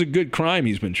 This is a good crime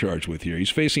he's been charged with here. He's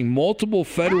facing multiple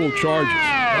federal charges.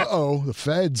 Uh-oh, the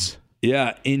feds.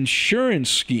 Yeah, insurance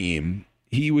scheme.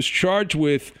 He was charged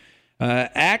with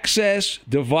access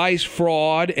device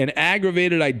fraud and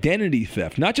aggravated identity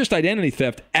theft. Not just identity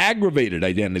theft, aggravated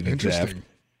identity theft.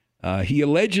 He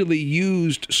allegedly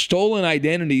used stolen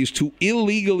identities to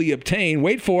illegally obtain,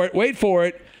 wait for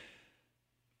it,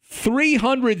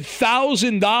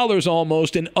 $300,000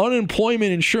 almost in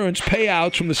unemployment insurance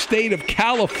payouts from the state of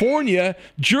California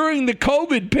during the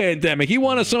COVID pandemic. He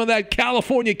wanted some of that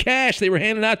California cash they were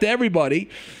handing out to everybody.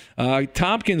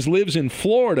 Tompkins lives in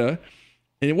Florida,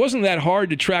 and it wasn't that hard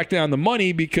to track down the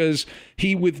money because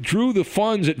he withdrew the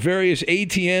funds at various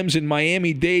ATMs in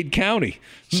Miami-Dade County.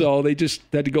 So they just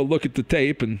had to go look at the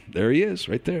tape, and there he is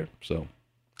right there. So.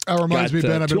 That reminds me,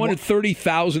 Ben.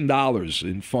 $230,000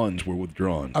 in funds were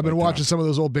withdrawn. I've been watching some of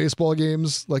those old baseball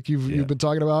games, like you've been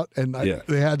talking about, and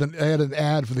they had an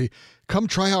ad for the "Come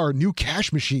try our new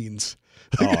cash machines."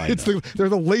 They're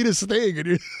the latest thing,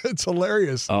 and it's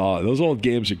hilarious. Oh, those old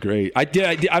games are great. I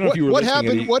don't know if you were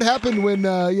listening. What happened when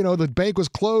the bank was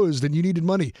closed and you needed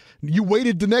money? You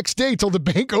waited the next day till the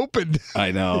bank opened. I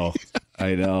know,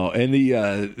 and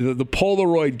the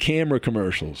Polaroid camera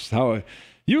commercials. How.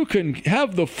 You can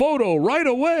have the photo right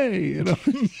away.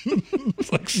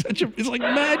 It's like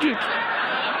magic.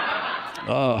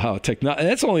 Oh, how that's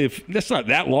not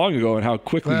that long ago, and how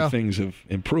quickly things have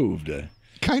improved.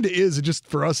 Kind of is. It just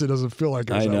for us, it doesn't feel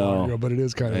like it was that long ago, but it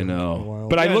is kind of. I know.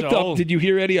 But I looked up. Did you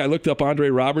hear, Eddie? I looked up Andre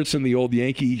Robertson, the old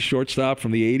Yankee shortstop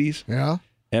from the '80s. Yeah.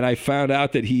 And I found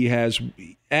out that he has,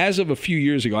 as of a few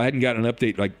years ago, I hadn't gotten an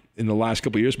update like in the last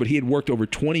couple of years, but he had worked over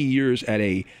 20 years at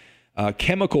a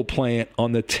chemical plant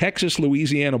on the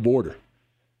Texas-Louisiana border.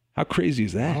 How crazy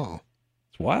is that? Oh.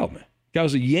 It's wild, man. Guy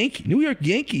was a Yankee, New York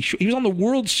Yankee. He was on the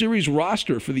World Series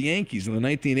roster for the Yankees in the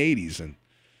 1980s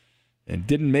and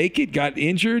didn't make it, got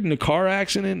injured in a car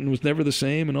accident and was never the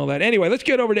same and all that. Anyway, let's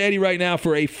get over to Eddie right now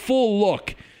for a full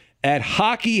look at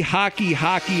hockey.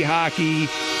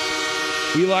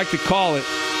 We like to call it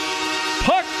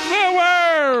Puck the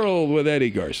World with Eddie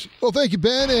Garcia. Well, thank you,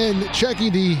 Ben. And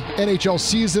checking the NHL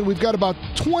season, we've got about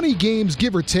 20 games,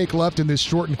 give or take, left in this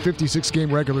shortened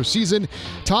 56-game regular season.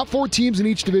 Top 4 teams in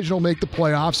each division will make the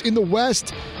playoffs. In the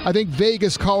West, I think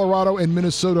Vegas, Colorado, and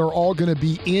Minnesota are all going to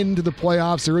be into the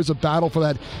playoffs. There is a battle for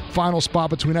that final spot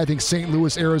between, I think, St.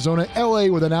 Louis, Arizona, LA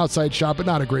with an outside shot, but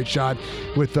not a great shot,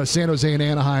 with San Jose and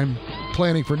Anaheim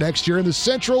planning for next year. In the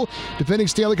Central, defending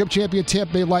Stanley Cup champion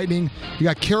Tampa Bay Lightning. You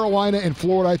got Carolina and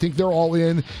Florida. I think they're all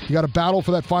in. You got a battle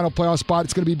for that final playoff spot.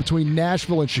 It's going to be between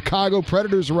Nashville and Chicago.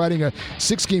 Predators are riding a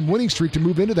 6-game winning streak to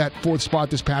move into that 4th spot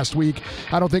this past week.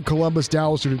 I don't think Columbus,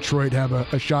 Dallas, or Detroit have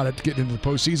a shot at getting into the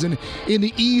postseason. In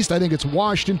the East, I think it's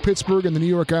Washington, Pittsburgh, and the New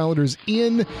York Islanders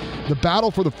in the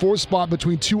battle for the 4th spot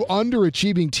between 2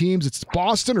 underachieving teams. It's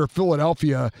Boston or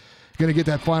Philadelphia. going to get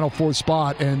that final 4th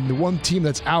spot, and the one team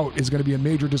that's out is going to be a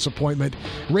major disappointment.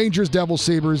 Rangers, Devils,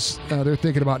 Sabres, they're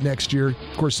thinking about next year.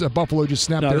 Of course, Buffalo just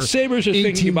snapped their the Sabres are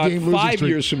thinking about 5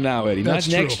 years from now, Eddie, that's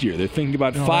not next year. They're thinking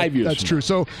about 5 years That's from true. now.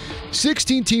 So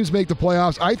 16 teams make the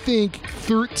playoffs. I think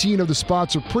 13 of the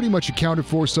spots are pretty much accounted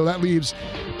for, so that leaves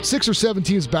 6 or 7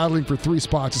 teams battling for 3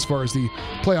 spots as far as the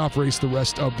playoff race the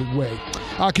rest of the way.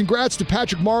 Congrats to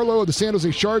Patrick Marleau of the San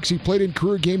Jose Sharks. He played in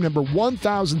career game number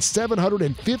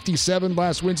 1,757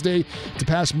 last Wednesday to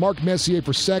pass Mark Messier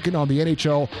for second on the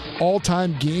NHL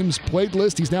all-time games played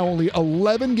list. He's now only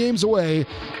 11 games away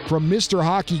from Mr.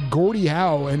 Hockey Gordie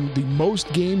Howe and the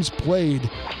most games played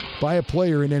by a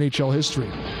player in NHL history.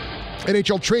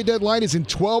 NHL trade deadline is in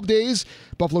 12 days.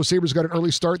 Buffalo Sabres got an early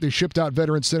start. They shipped out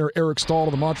veteran center Eric Staal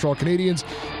to the Montreal Canadiens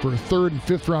for a 3rd and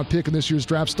 5th round pick in this year's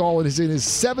draft. Staal is in his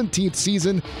 17th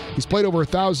season. He's played over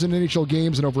 1,000 NHL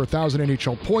games and over 1,000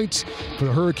 NHL points for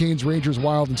the Hurricanes, Rangers,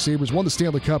 Wild, and Sabres. Won the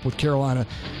Stanley Cup with Carolina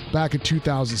back in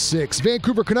 2006.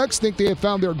 Vancouver Canucks think they have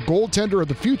found their goaltender of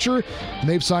the future, and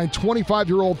they've signed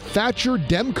 25-year-old Thatcher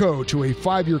Demko to a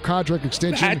 5-year contract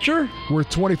extension. Thatcher? Worth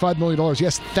 $25 million.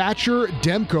 Yes, Thatcher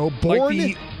Demko, born...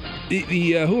 Like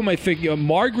who am I thinking of?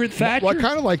 Margaret Thatcher? Well,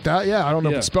 kind of like that, yeah. I don't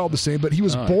know if it's spelled the same, but he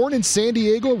was born in San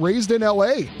Diego, raised in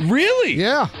L.A. Really?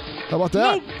 Yeah. How about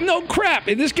that? No crap.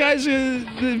 And this guy's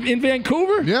in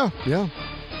Vancouver? Yeah.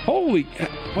 Holy,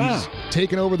 wow. He's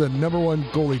taking over the number 1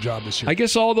 goalie job this year. I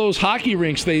guess all those hockey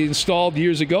rinks they installed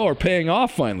years ago are paying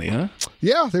off finally, huh?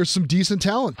 Yeah, there's some decent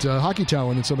talent, hockey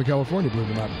talent in Southern California,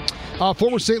 believe it or not.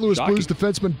 Former St. Louis Blues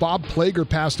defenseman Bob Plager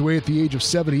passed away at the age of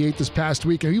 78 this past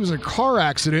week. And he was in a car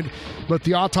accident, but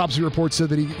the autopsy report said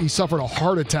that he suffered a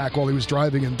heart attack while he was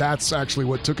driving, and that's actually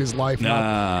what took his life,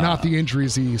 not the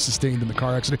injuries he sustained in the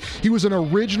car accident. He was an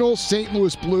original St.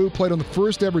 Louis Blue, played on the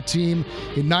first ever team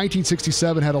in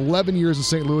 1967, had 11 years in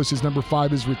St. Louis. His number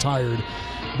 5 is retired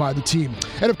by the team.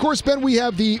 And of course, Ben, we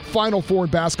have the Final Four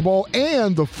in basketball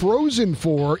and the Frozen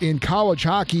Four in college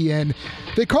hockey, and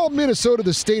they call Minnesota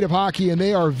the state of hockey, and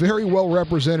they are very well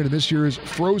represented in this year's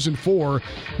Frozen Four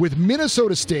with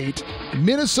Minnesota State,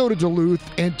 Minnesota Duluth,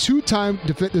 and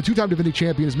the two-time defending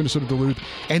champion is Minnesota Duluth,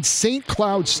 and St.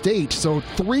 Cloud State. So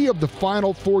 3 of the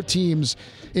Final Four teams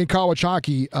in college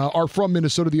hockey are from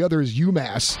Minnesota. The other is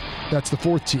UMass. That's the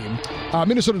 4th team.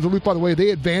 Minnesota Duluth, by the way,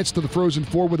 they advanced to the Frozen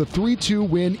Four with a 3-2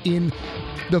 win in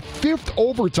the 5th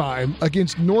overtime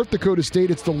against North Dakota State.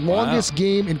 It's the longest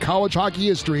game in college hockey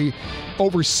history.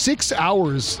 Over 6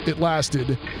 hours it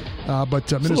lasted. But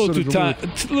Minnesota Duluth.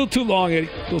 It's a little too long, Eddie.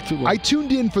 A little too long. I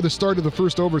tuned in for the start of the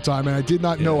first overtime, and I did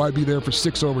not know I'd be there for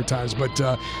 6 overtimes. But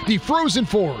the Frozen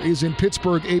Four is in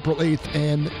Pittsburgh, April 8th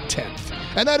and 10th.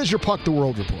 And that is your Puck the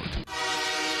World report.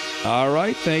 All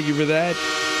right. Thank you for that,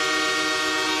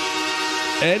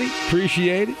 Eddie.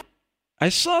 Appreciate it. I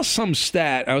saw some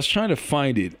stat. I was trying to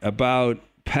find it about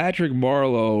Patrick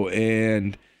Marleau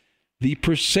and the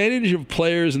percentage of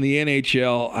players in the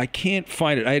NHL. I can't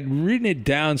find it. I had written it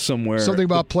down somewhere. Something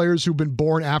about players who've been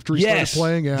born after he started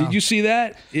playing. Yeah. Did you see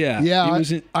that? Yeah. Yeah.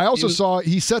 I also saw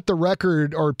he set the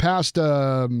record or passed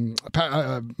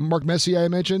Mark Messier, I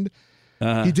mentioned.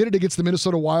 He did it against the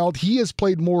Minnesota Wild. He has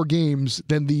played more games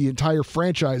than the entire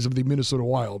franchise of the Minnesota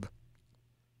Wild.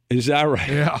 Is that right?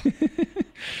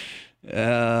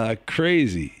 Yeah.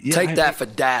 Crazy. Yeah, Take that for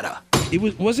data.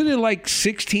 Wasn't it like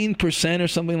 16% or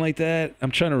something like that?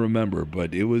 I'm trying to remember,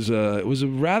 but it was a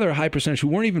rather high percentage who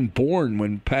weren't even born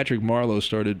when Patrick Marleau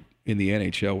started in the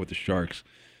NHL with the Sharks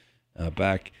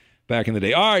back in the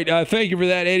day. All right, thank you for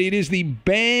that, Eddie. It is the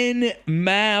Ben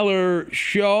Maller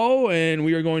Show, and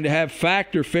we are going to have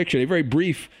Fact or Fiction, a very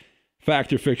brief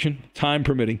Fact or Fiction, time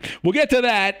permitting. We'll get to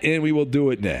that, and we will do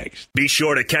it next. Be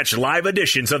sure to catch live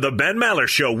editions of the Ben Maller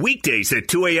Show weekdays at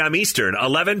 2 a.m. Eastern,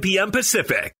 11 p.m.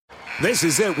 Pacific. This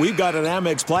is it. We've got an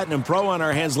Amex Platinum Pro on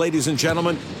our hands, ladies and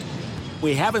gentlemen.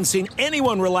 We haven't seen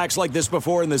anyone relax like this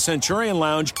before in the Centurion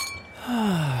Lounge.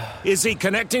 Is he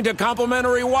connecting to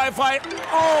complimentary Wi-Fi?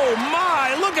 Oh,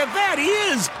 my! Look at that! He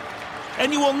is!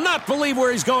 And you will not believe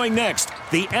where he's going next.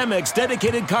 The Amex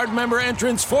dedicated card member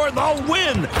entrance for the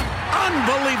win.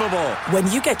 Unbelievable.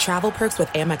 When you get travel perks with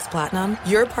Amex Platinum,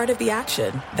 you're part of the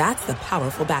action. That's the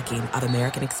powerful backing of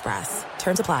American Express.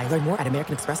 Terms apply. Learn more at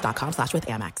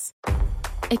americanexpress.com/withAmex.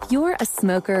 If you're a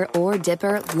smoker or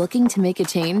dipper looking to make a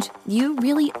change, you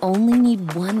really only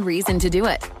need one reason to do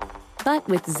it. But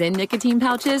with Zyn nicotine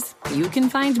pouches, you can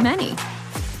find many.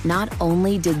 Not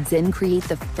only did Zyn create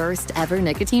the first ever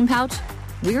nicotine pouch,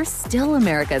 we're still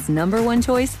America's #1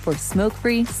 choice for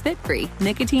smoke-free, spit-free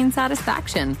nicotine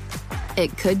satisfaction.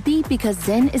 It could be because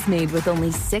Zyn is made with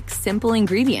only 6 simple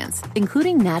ingredients,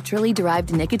 including naturally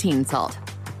derived nicotine salt.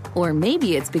 Or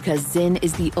maybe it's because Zyn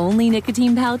is the only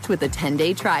nicotine pouch with a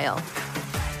 10-day trial.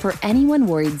 For anyone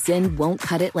worried Zyn won't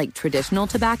cut it like traditional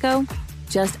tobacco,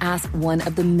 just ask one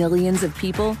of the millions of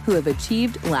people who have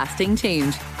achieved lasting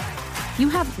change. You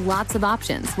have lots of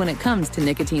options when it comes to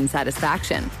nicotine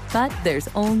satisfaction, but there's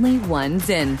only one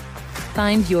Zyn.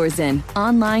 Find your Zyn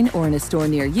online or in a store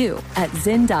near you at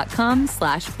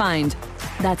zyn.com/find.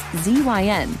 That's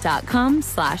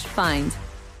ZYN.com/find.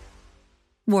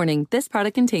 Warning, this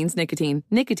product contains nicotine.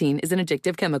 Nicotine is an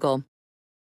addictive chemical.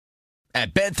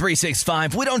 At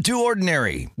Bet365, we don't do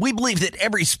ordinary. We believe that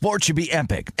every sport should be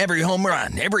epic. Every home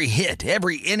run, every hit,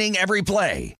 every inning, every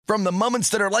play. From the moments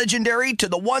that are legendary to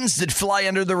the ones that fly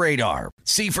under the radar.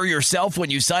 See for yourself when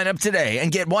you sign up today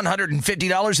and get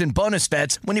 $150 in bonus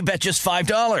bets when you bet just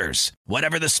 $5.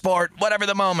 Whatever the sport, whatever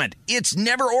the moment, it's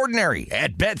never ordinary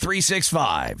at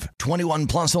Bet365. 21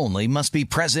 plus only. Must be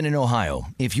present in Ohio.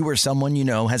 If you or someone you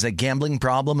know has a gambling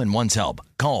problem and wants help,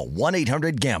 call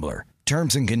 1-800-GAMBLER.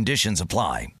 Terms and conditions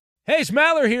apply. Hey, it's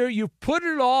Maller here. You've put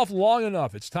it off long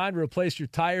enough. It's time to replace your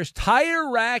tires. Tire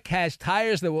Rack has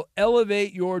tires that will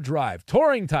elevate your drive.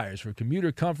 Touring tires for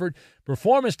commuter comfort,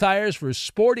 performance tires for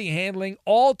sporty handling,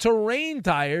 all-terrain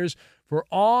tires for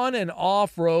on- and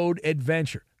off-road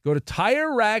adventure. Go to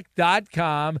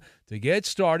TireRack.com to get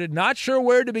started. Not sure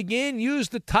where to begin? Use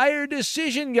the Tire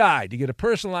Decision Guide to get a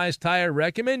personalized tire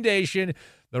recommendation.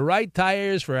 The right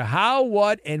tires for how,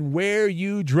 what, and where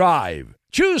you drive.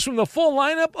 Choose from the full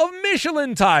lineup of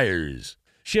Michelin tires.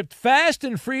 Shipped fast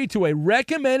and free to a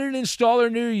recommended installer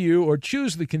near you, or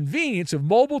choose the convenience of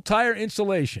mobile tire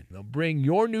installation. They'll bring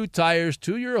your new tires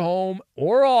to your home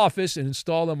or office and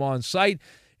install them on site.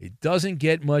 It doesn't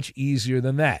get much easier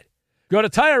than that. Go to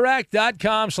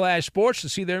TireRack.com/sports to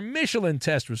see their Michelin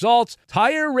test results,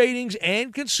 tire ratings,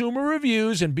 and consumer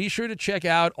reviews, and be sure to check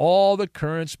out all the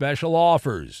current special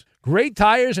offers. Great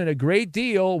tires and a great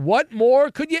deal. What more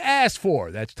could you ask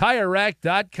for? That's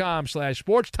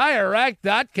TireRack.com/sports.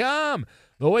 TireRack.com,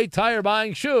 the way tire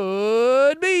buying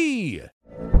should be.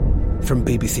 From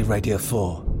BBC Radio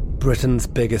 4, Britain's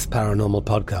biggest paranormal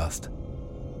podcast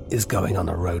is going on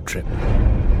a road trip.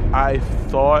 I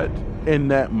thought in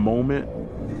that moment,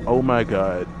 oh my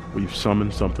God, we've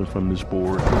summoned something from this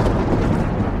board.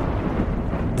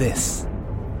 This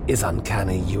is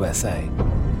Uncanny USA.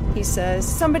 He says,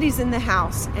 somebody's in the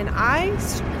house, and I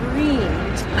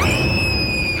screamed.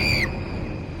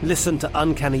 Listen to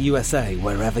Uncanny USA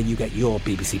wherever you get your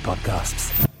BBC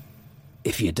podcasts,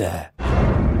 if you dare.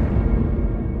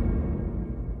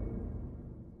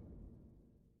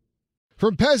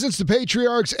 From peasants to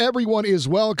patriarchs, everyone is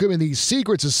welcome in the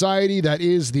secret society that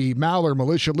is the Maller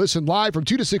Militia. Listen live from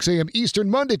 2 to 6 a.m. Eastern,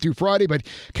 Monday through Friday, but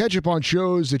catch up on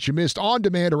shows that you missed on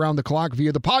demand around the clock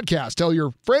via the podcast. Tell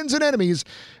your friends and enemies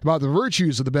about the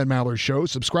virtues of the Ben Maller Show.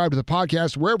 Subscribe to the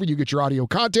podcast wherever you get your audio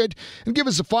content, and give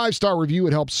us a 5-star review.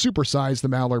 It helps supersize the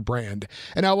Maller brand.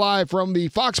 And now live from the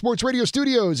Fox Sports Radio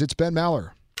studios, it's Ben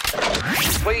Maller.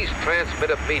 Please transmit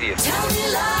immediately. Tell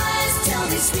me lies, tell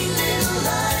me sweet little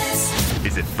lies.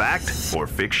 Is it fact or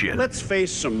fiction? Let's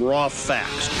face some raw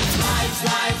facts.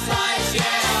 Lies,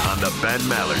 yeah. On the Ben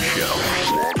Maller Show.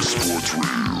 Fox Sports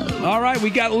Radio. All right,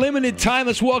 we got limited time.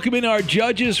 Let's welcome in our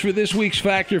judges for this week's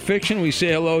Fact or Fiction. We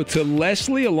say hello to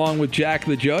Leslie along with Jack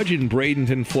the Judge in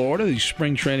Bradenton, Florida, the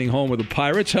spring training home of the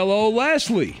Pirates. Hello,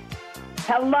 Leslie.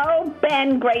 Hello,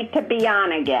 Ben. Great to be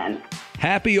on again.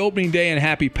 Happy opening day and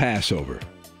happy Passover.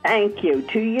 Thank you.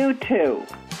 To you, too.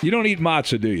 You don't eat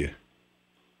matzah, do you?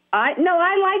 No,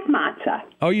 I like matzah.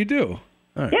 Oh, you do?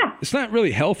 All right. Yeah. It's not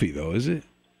really healthy, though, is it?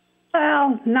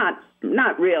 Well, not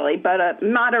really, but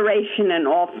moderation in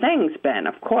all things, Ben,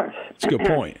 of course. It's a good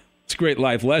point. It's a great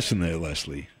life lesson there,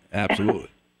 Leslie. Absolutely.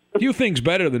 A few things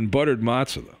better than buttered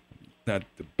matzah, though. Not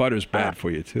butter's bad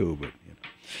for you, too, but, you know.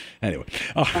 Anyway.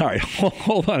 All right.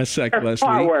 Hold on a sec, Leslie.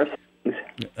 Far worse.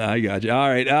 I got you. All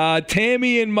right.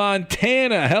 Tammy in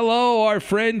Montana. Hello, our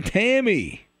friend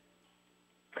Tammy.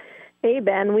 Hey,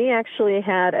 Ben, we actually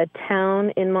had a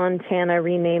town in Montana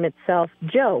rename itself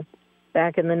Joe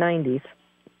back in the 90s.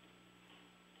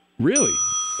 Really?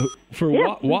 For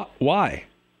yeah. Why?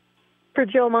 For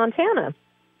Joe Montana.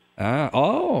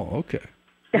 Okay.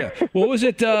 Yeah. What was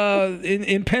it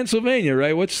in Pennsylvania,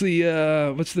 right? What's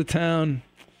the town?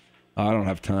 Oh, I don't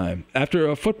have time. After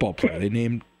a football player, they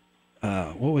named,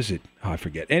 what was it? Oh, I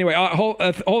forget. Anyway, hold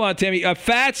on, Tammy.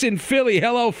 Fats in Philly.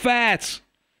 Hello, Fats.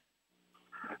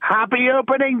 Happy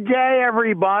opening day,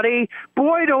 everybody.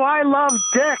 Boy, do I love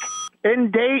Dick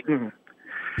in Dayton.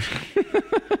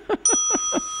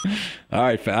 All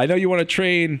right, I know you want to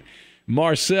train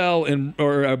Marcel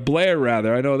or Blair,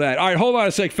 rather. I know that. All right, hold on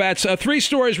a sec, Fats. 3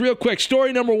 stories real quick.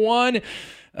 Story number 1,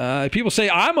 People say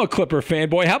I'm a Clipper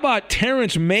fanboy. How about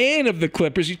Terrence Mann of the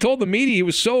Clippers? He told the media he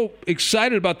was so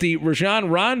excited about the Rajon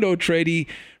Rondo trade, he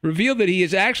revealed that he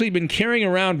has actually been carrying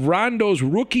around Rondo's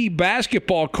rookie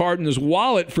basketball card in his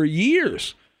wallet for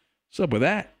years. What's up with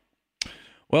that?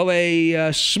 Well,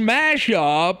 a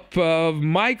smash-up of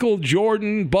Michael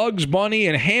Jordan, Bugs Bunny,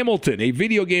 and Hamilton, a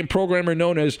video game programmer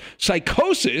known as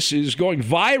Psychosis, is going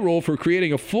viral for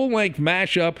creating a full-length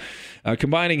mashup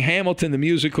combining Hamilton the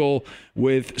musical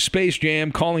with Space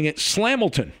Jam, calling it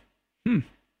Slamilton.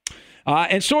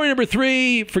 And story number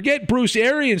 3, forget Bruce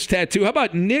Arians' tattoo. How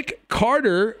about Nick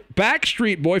Carter,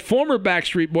 Backstreet Boy, former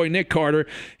Backstreet Boy Nick Carter?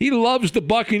 He loves the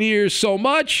Buccaneers so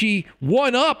much, he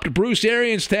one-upped Bruce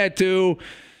Arians' tattoo,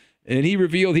 and he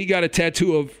revealed he got a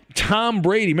tattoo of Tom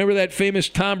Brady. Remember that famous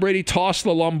Tom Brady tossed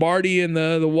the Lombardi in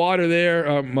the water there?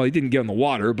 Well, he didn't get in the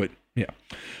water, but yeah.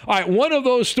 All right, one of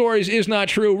those stories is not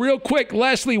true. Real quick,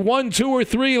 Leslie, 1, 2, or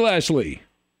 3, Leslie?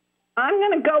 I'm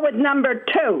going to go with number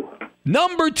 2.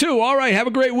 Number 2. All right, have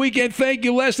a great weekend. Thank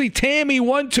you, Leslie. Tammy,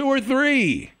 1, 2, or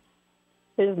 3?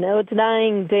 There's no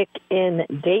denying Dick in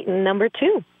Dayton, number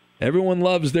 2. Everyone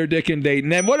loves their Dick in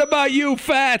Dayton. And what about you,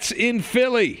 Fats, in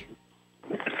Philly?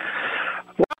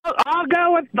 Well, I'll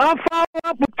follow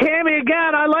up with Tammy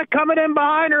again. I like coming in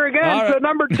behind her again, All right. So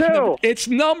number 2. It's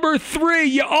number 3.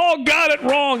 You all got it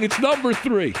wrong. It's number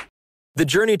 3. The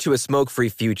journey to a smoke-free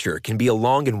future can be a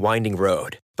long and winding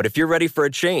road. But if you're ready for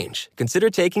a change, consider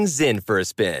taking Zyn for a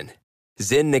spin.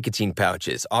 Zyn nicotine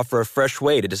pouches offer a fresh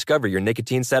way to discover your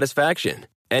nicotine satisfaction.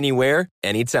 Anywhere,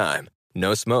 anytime.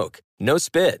 No smoke, no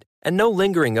spit, and no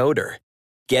lingering odor.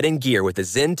 Get in gear with the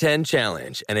Zyn 10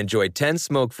 Challenge and enjoy 10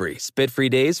 smoke-free, spit-free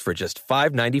days for just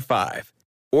 $5.95.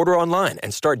 Order online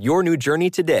and start your new journey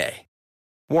today.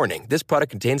 Warning, this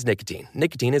product contains nicotine.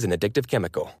 Nicotine is an addictive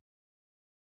chemical.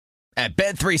 At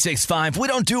Bet365, we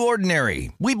don't do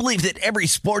ordinary. We believe that every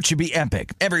sport should be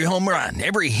epic. Every home run,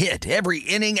 every hit, every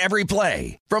inning, every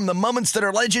play. From the moments that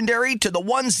are legendary to the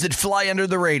ones that fly under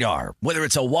the radar. Whether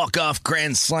it's a walk-off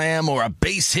grand slam or a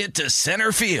base hit to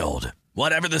center field.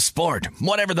 Whatever the sport,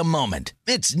 whatever the moment.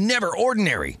 It's never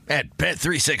ordinary at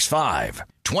Bet365.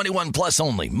 21 plus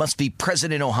only. Must be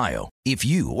present in Ohio. If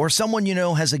you or someone you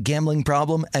know has a gambling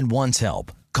problem and wants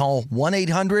help, call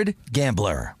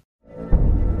 1-800-GAMBLER.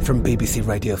 From BBC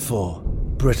Radio 4,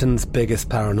 Britain's biggest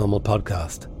paranormal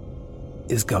podcast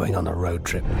is going on a road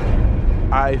trip.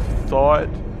 I thought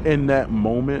in that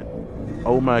moment,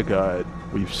 oh my God,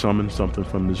 we've summoned something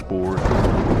from this board.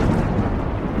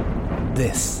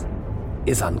 This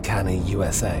is Uncanny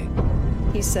USA.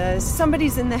 He says,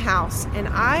 somebody's in the house, and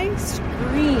I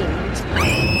screamed.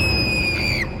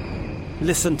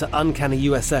 Listen to Uncanny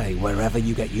USA wherever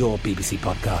you get your BBC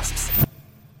podcasts,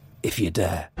 if you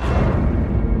dare.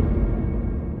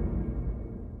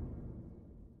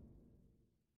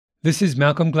 This is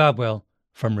Malcolm Gladwell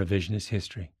from Revisionist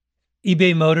History.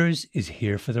 eBay Motors is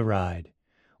here for the ride.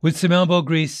 With some elbow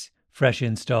grease, fresh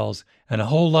installs, and a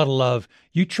whole lot of love,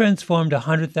 you transformed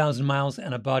 100,000 miles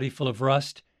and a body full of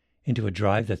rust into a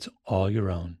drive that's all your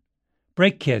own.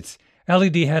 Brake kits,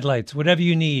 LED headlights, whatever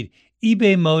you need,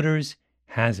 eBay Motors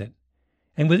has it.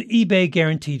 And with eBay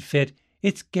Guaranteed Fit,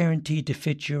 it's guaranteed to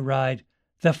fit your ride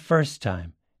the first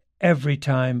time, every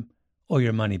time, or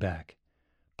your money back.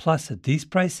 Plus, at these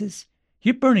prices,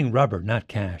 you're burning rubber, not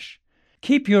cash.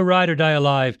 Keep your ride or die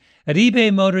alive at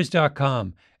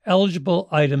ebaymotors.com. Eligible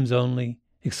items only.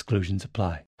 Exclusions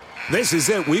apply. This is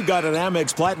it. We've got an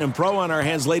Amex Platinum Pro on our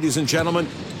hands, ladies and gentlemen.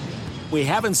 We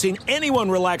haven't seen anyone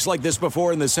relax like this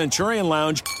before in the Centurion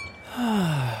Lounge.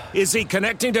 Is he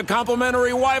connecting to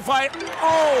complimentary Wi-Fi?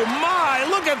 Oh, my.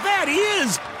 Look at that. He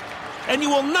is. And you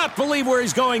will not believe where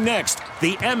he's going next.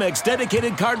 The Amex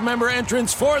dedicated card member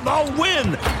entrance for the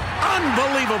win.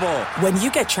 Unbelievable. When you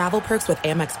get travel perks with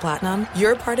Amex Platinum,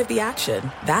 you're part of the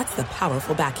action. That's the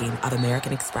powerful backing of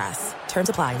American Express. Terms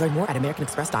apply. Learn more at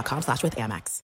americanexpress.com/withAmex.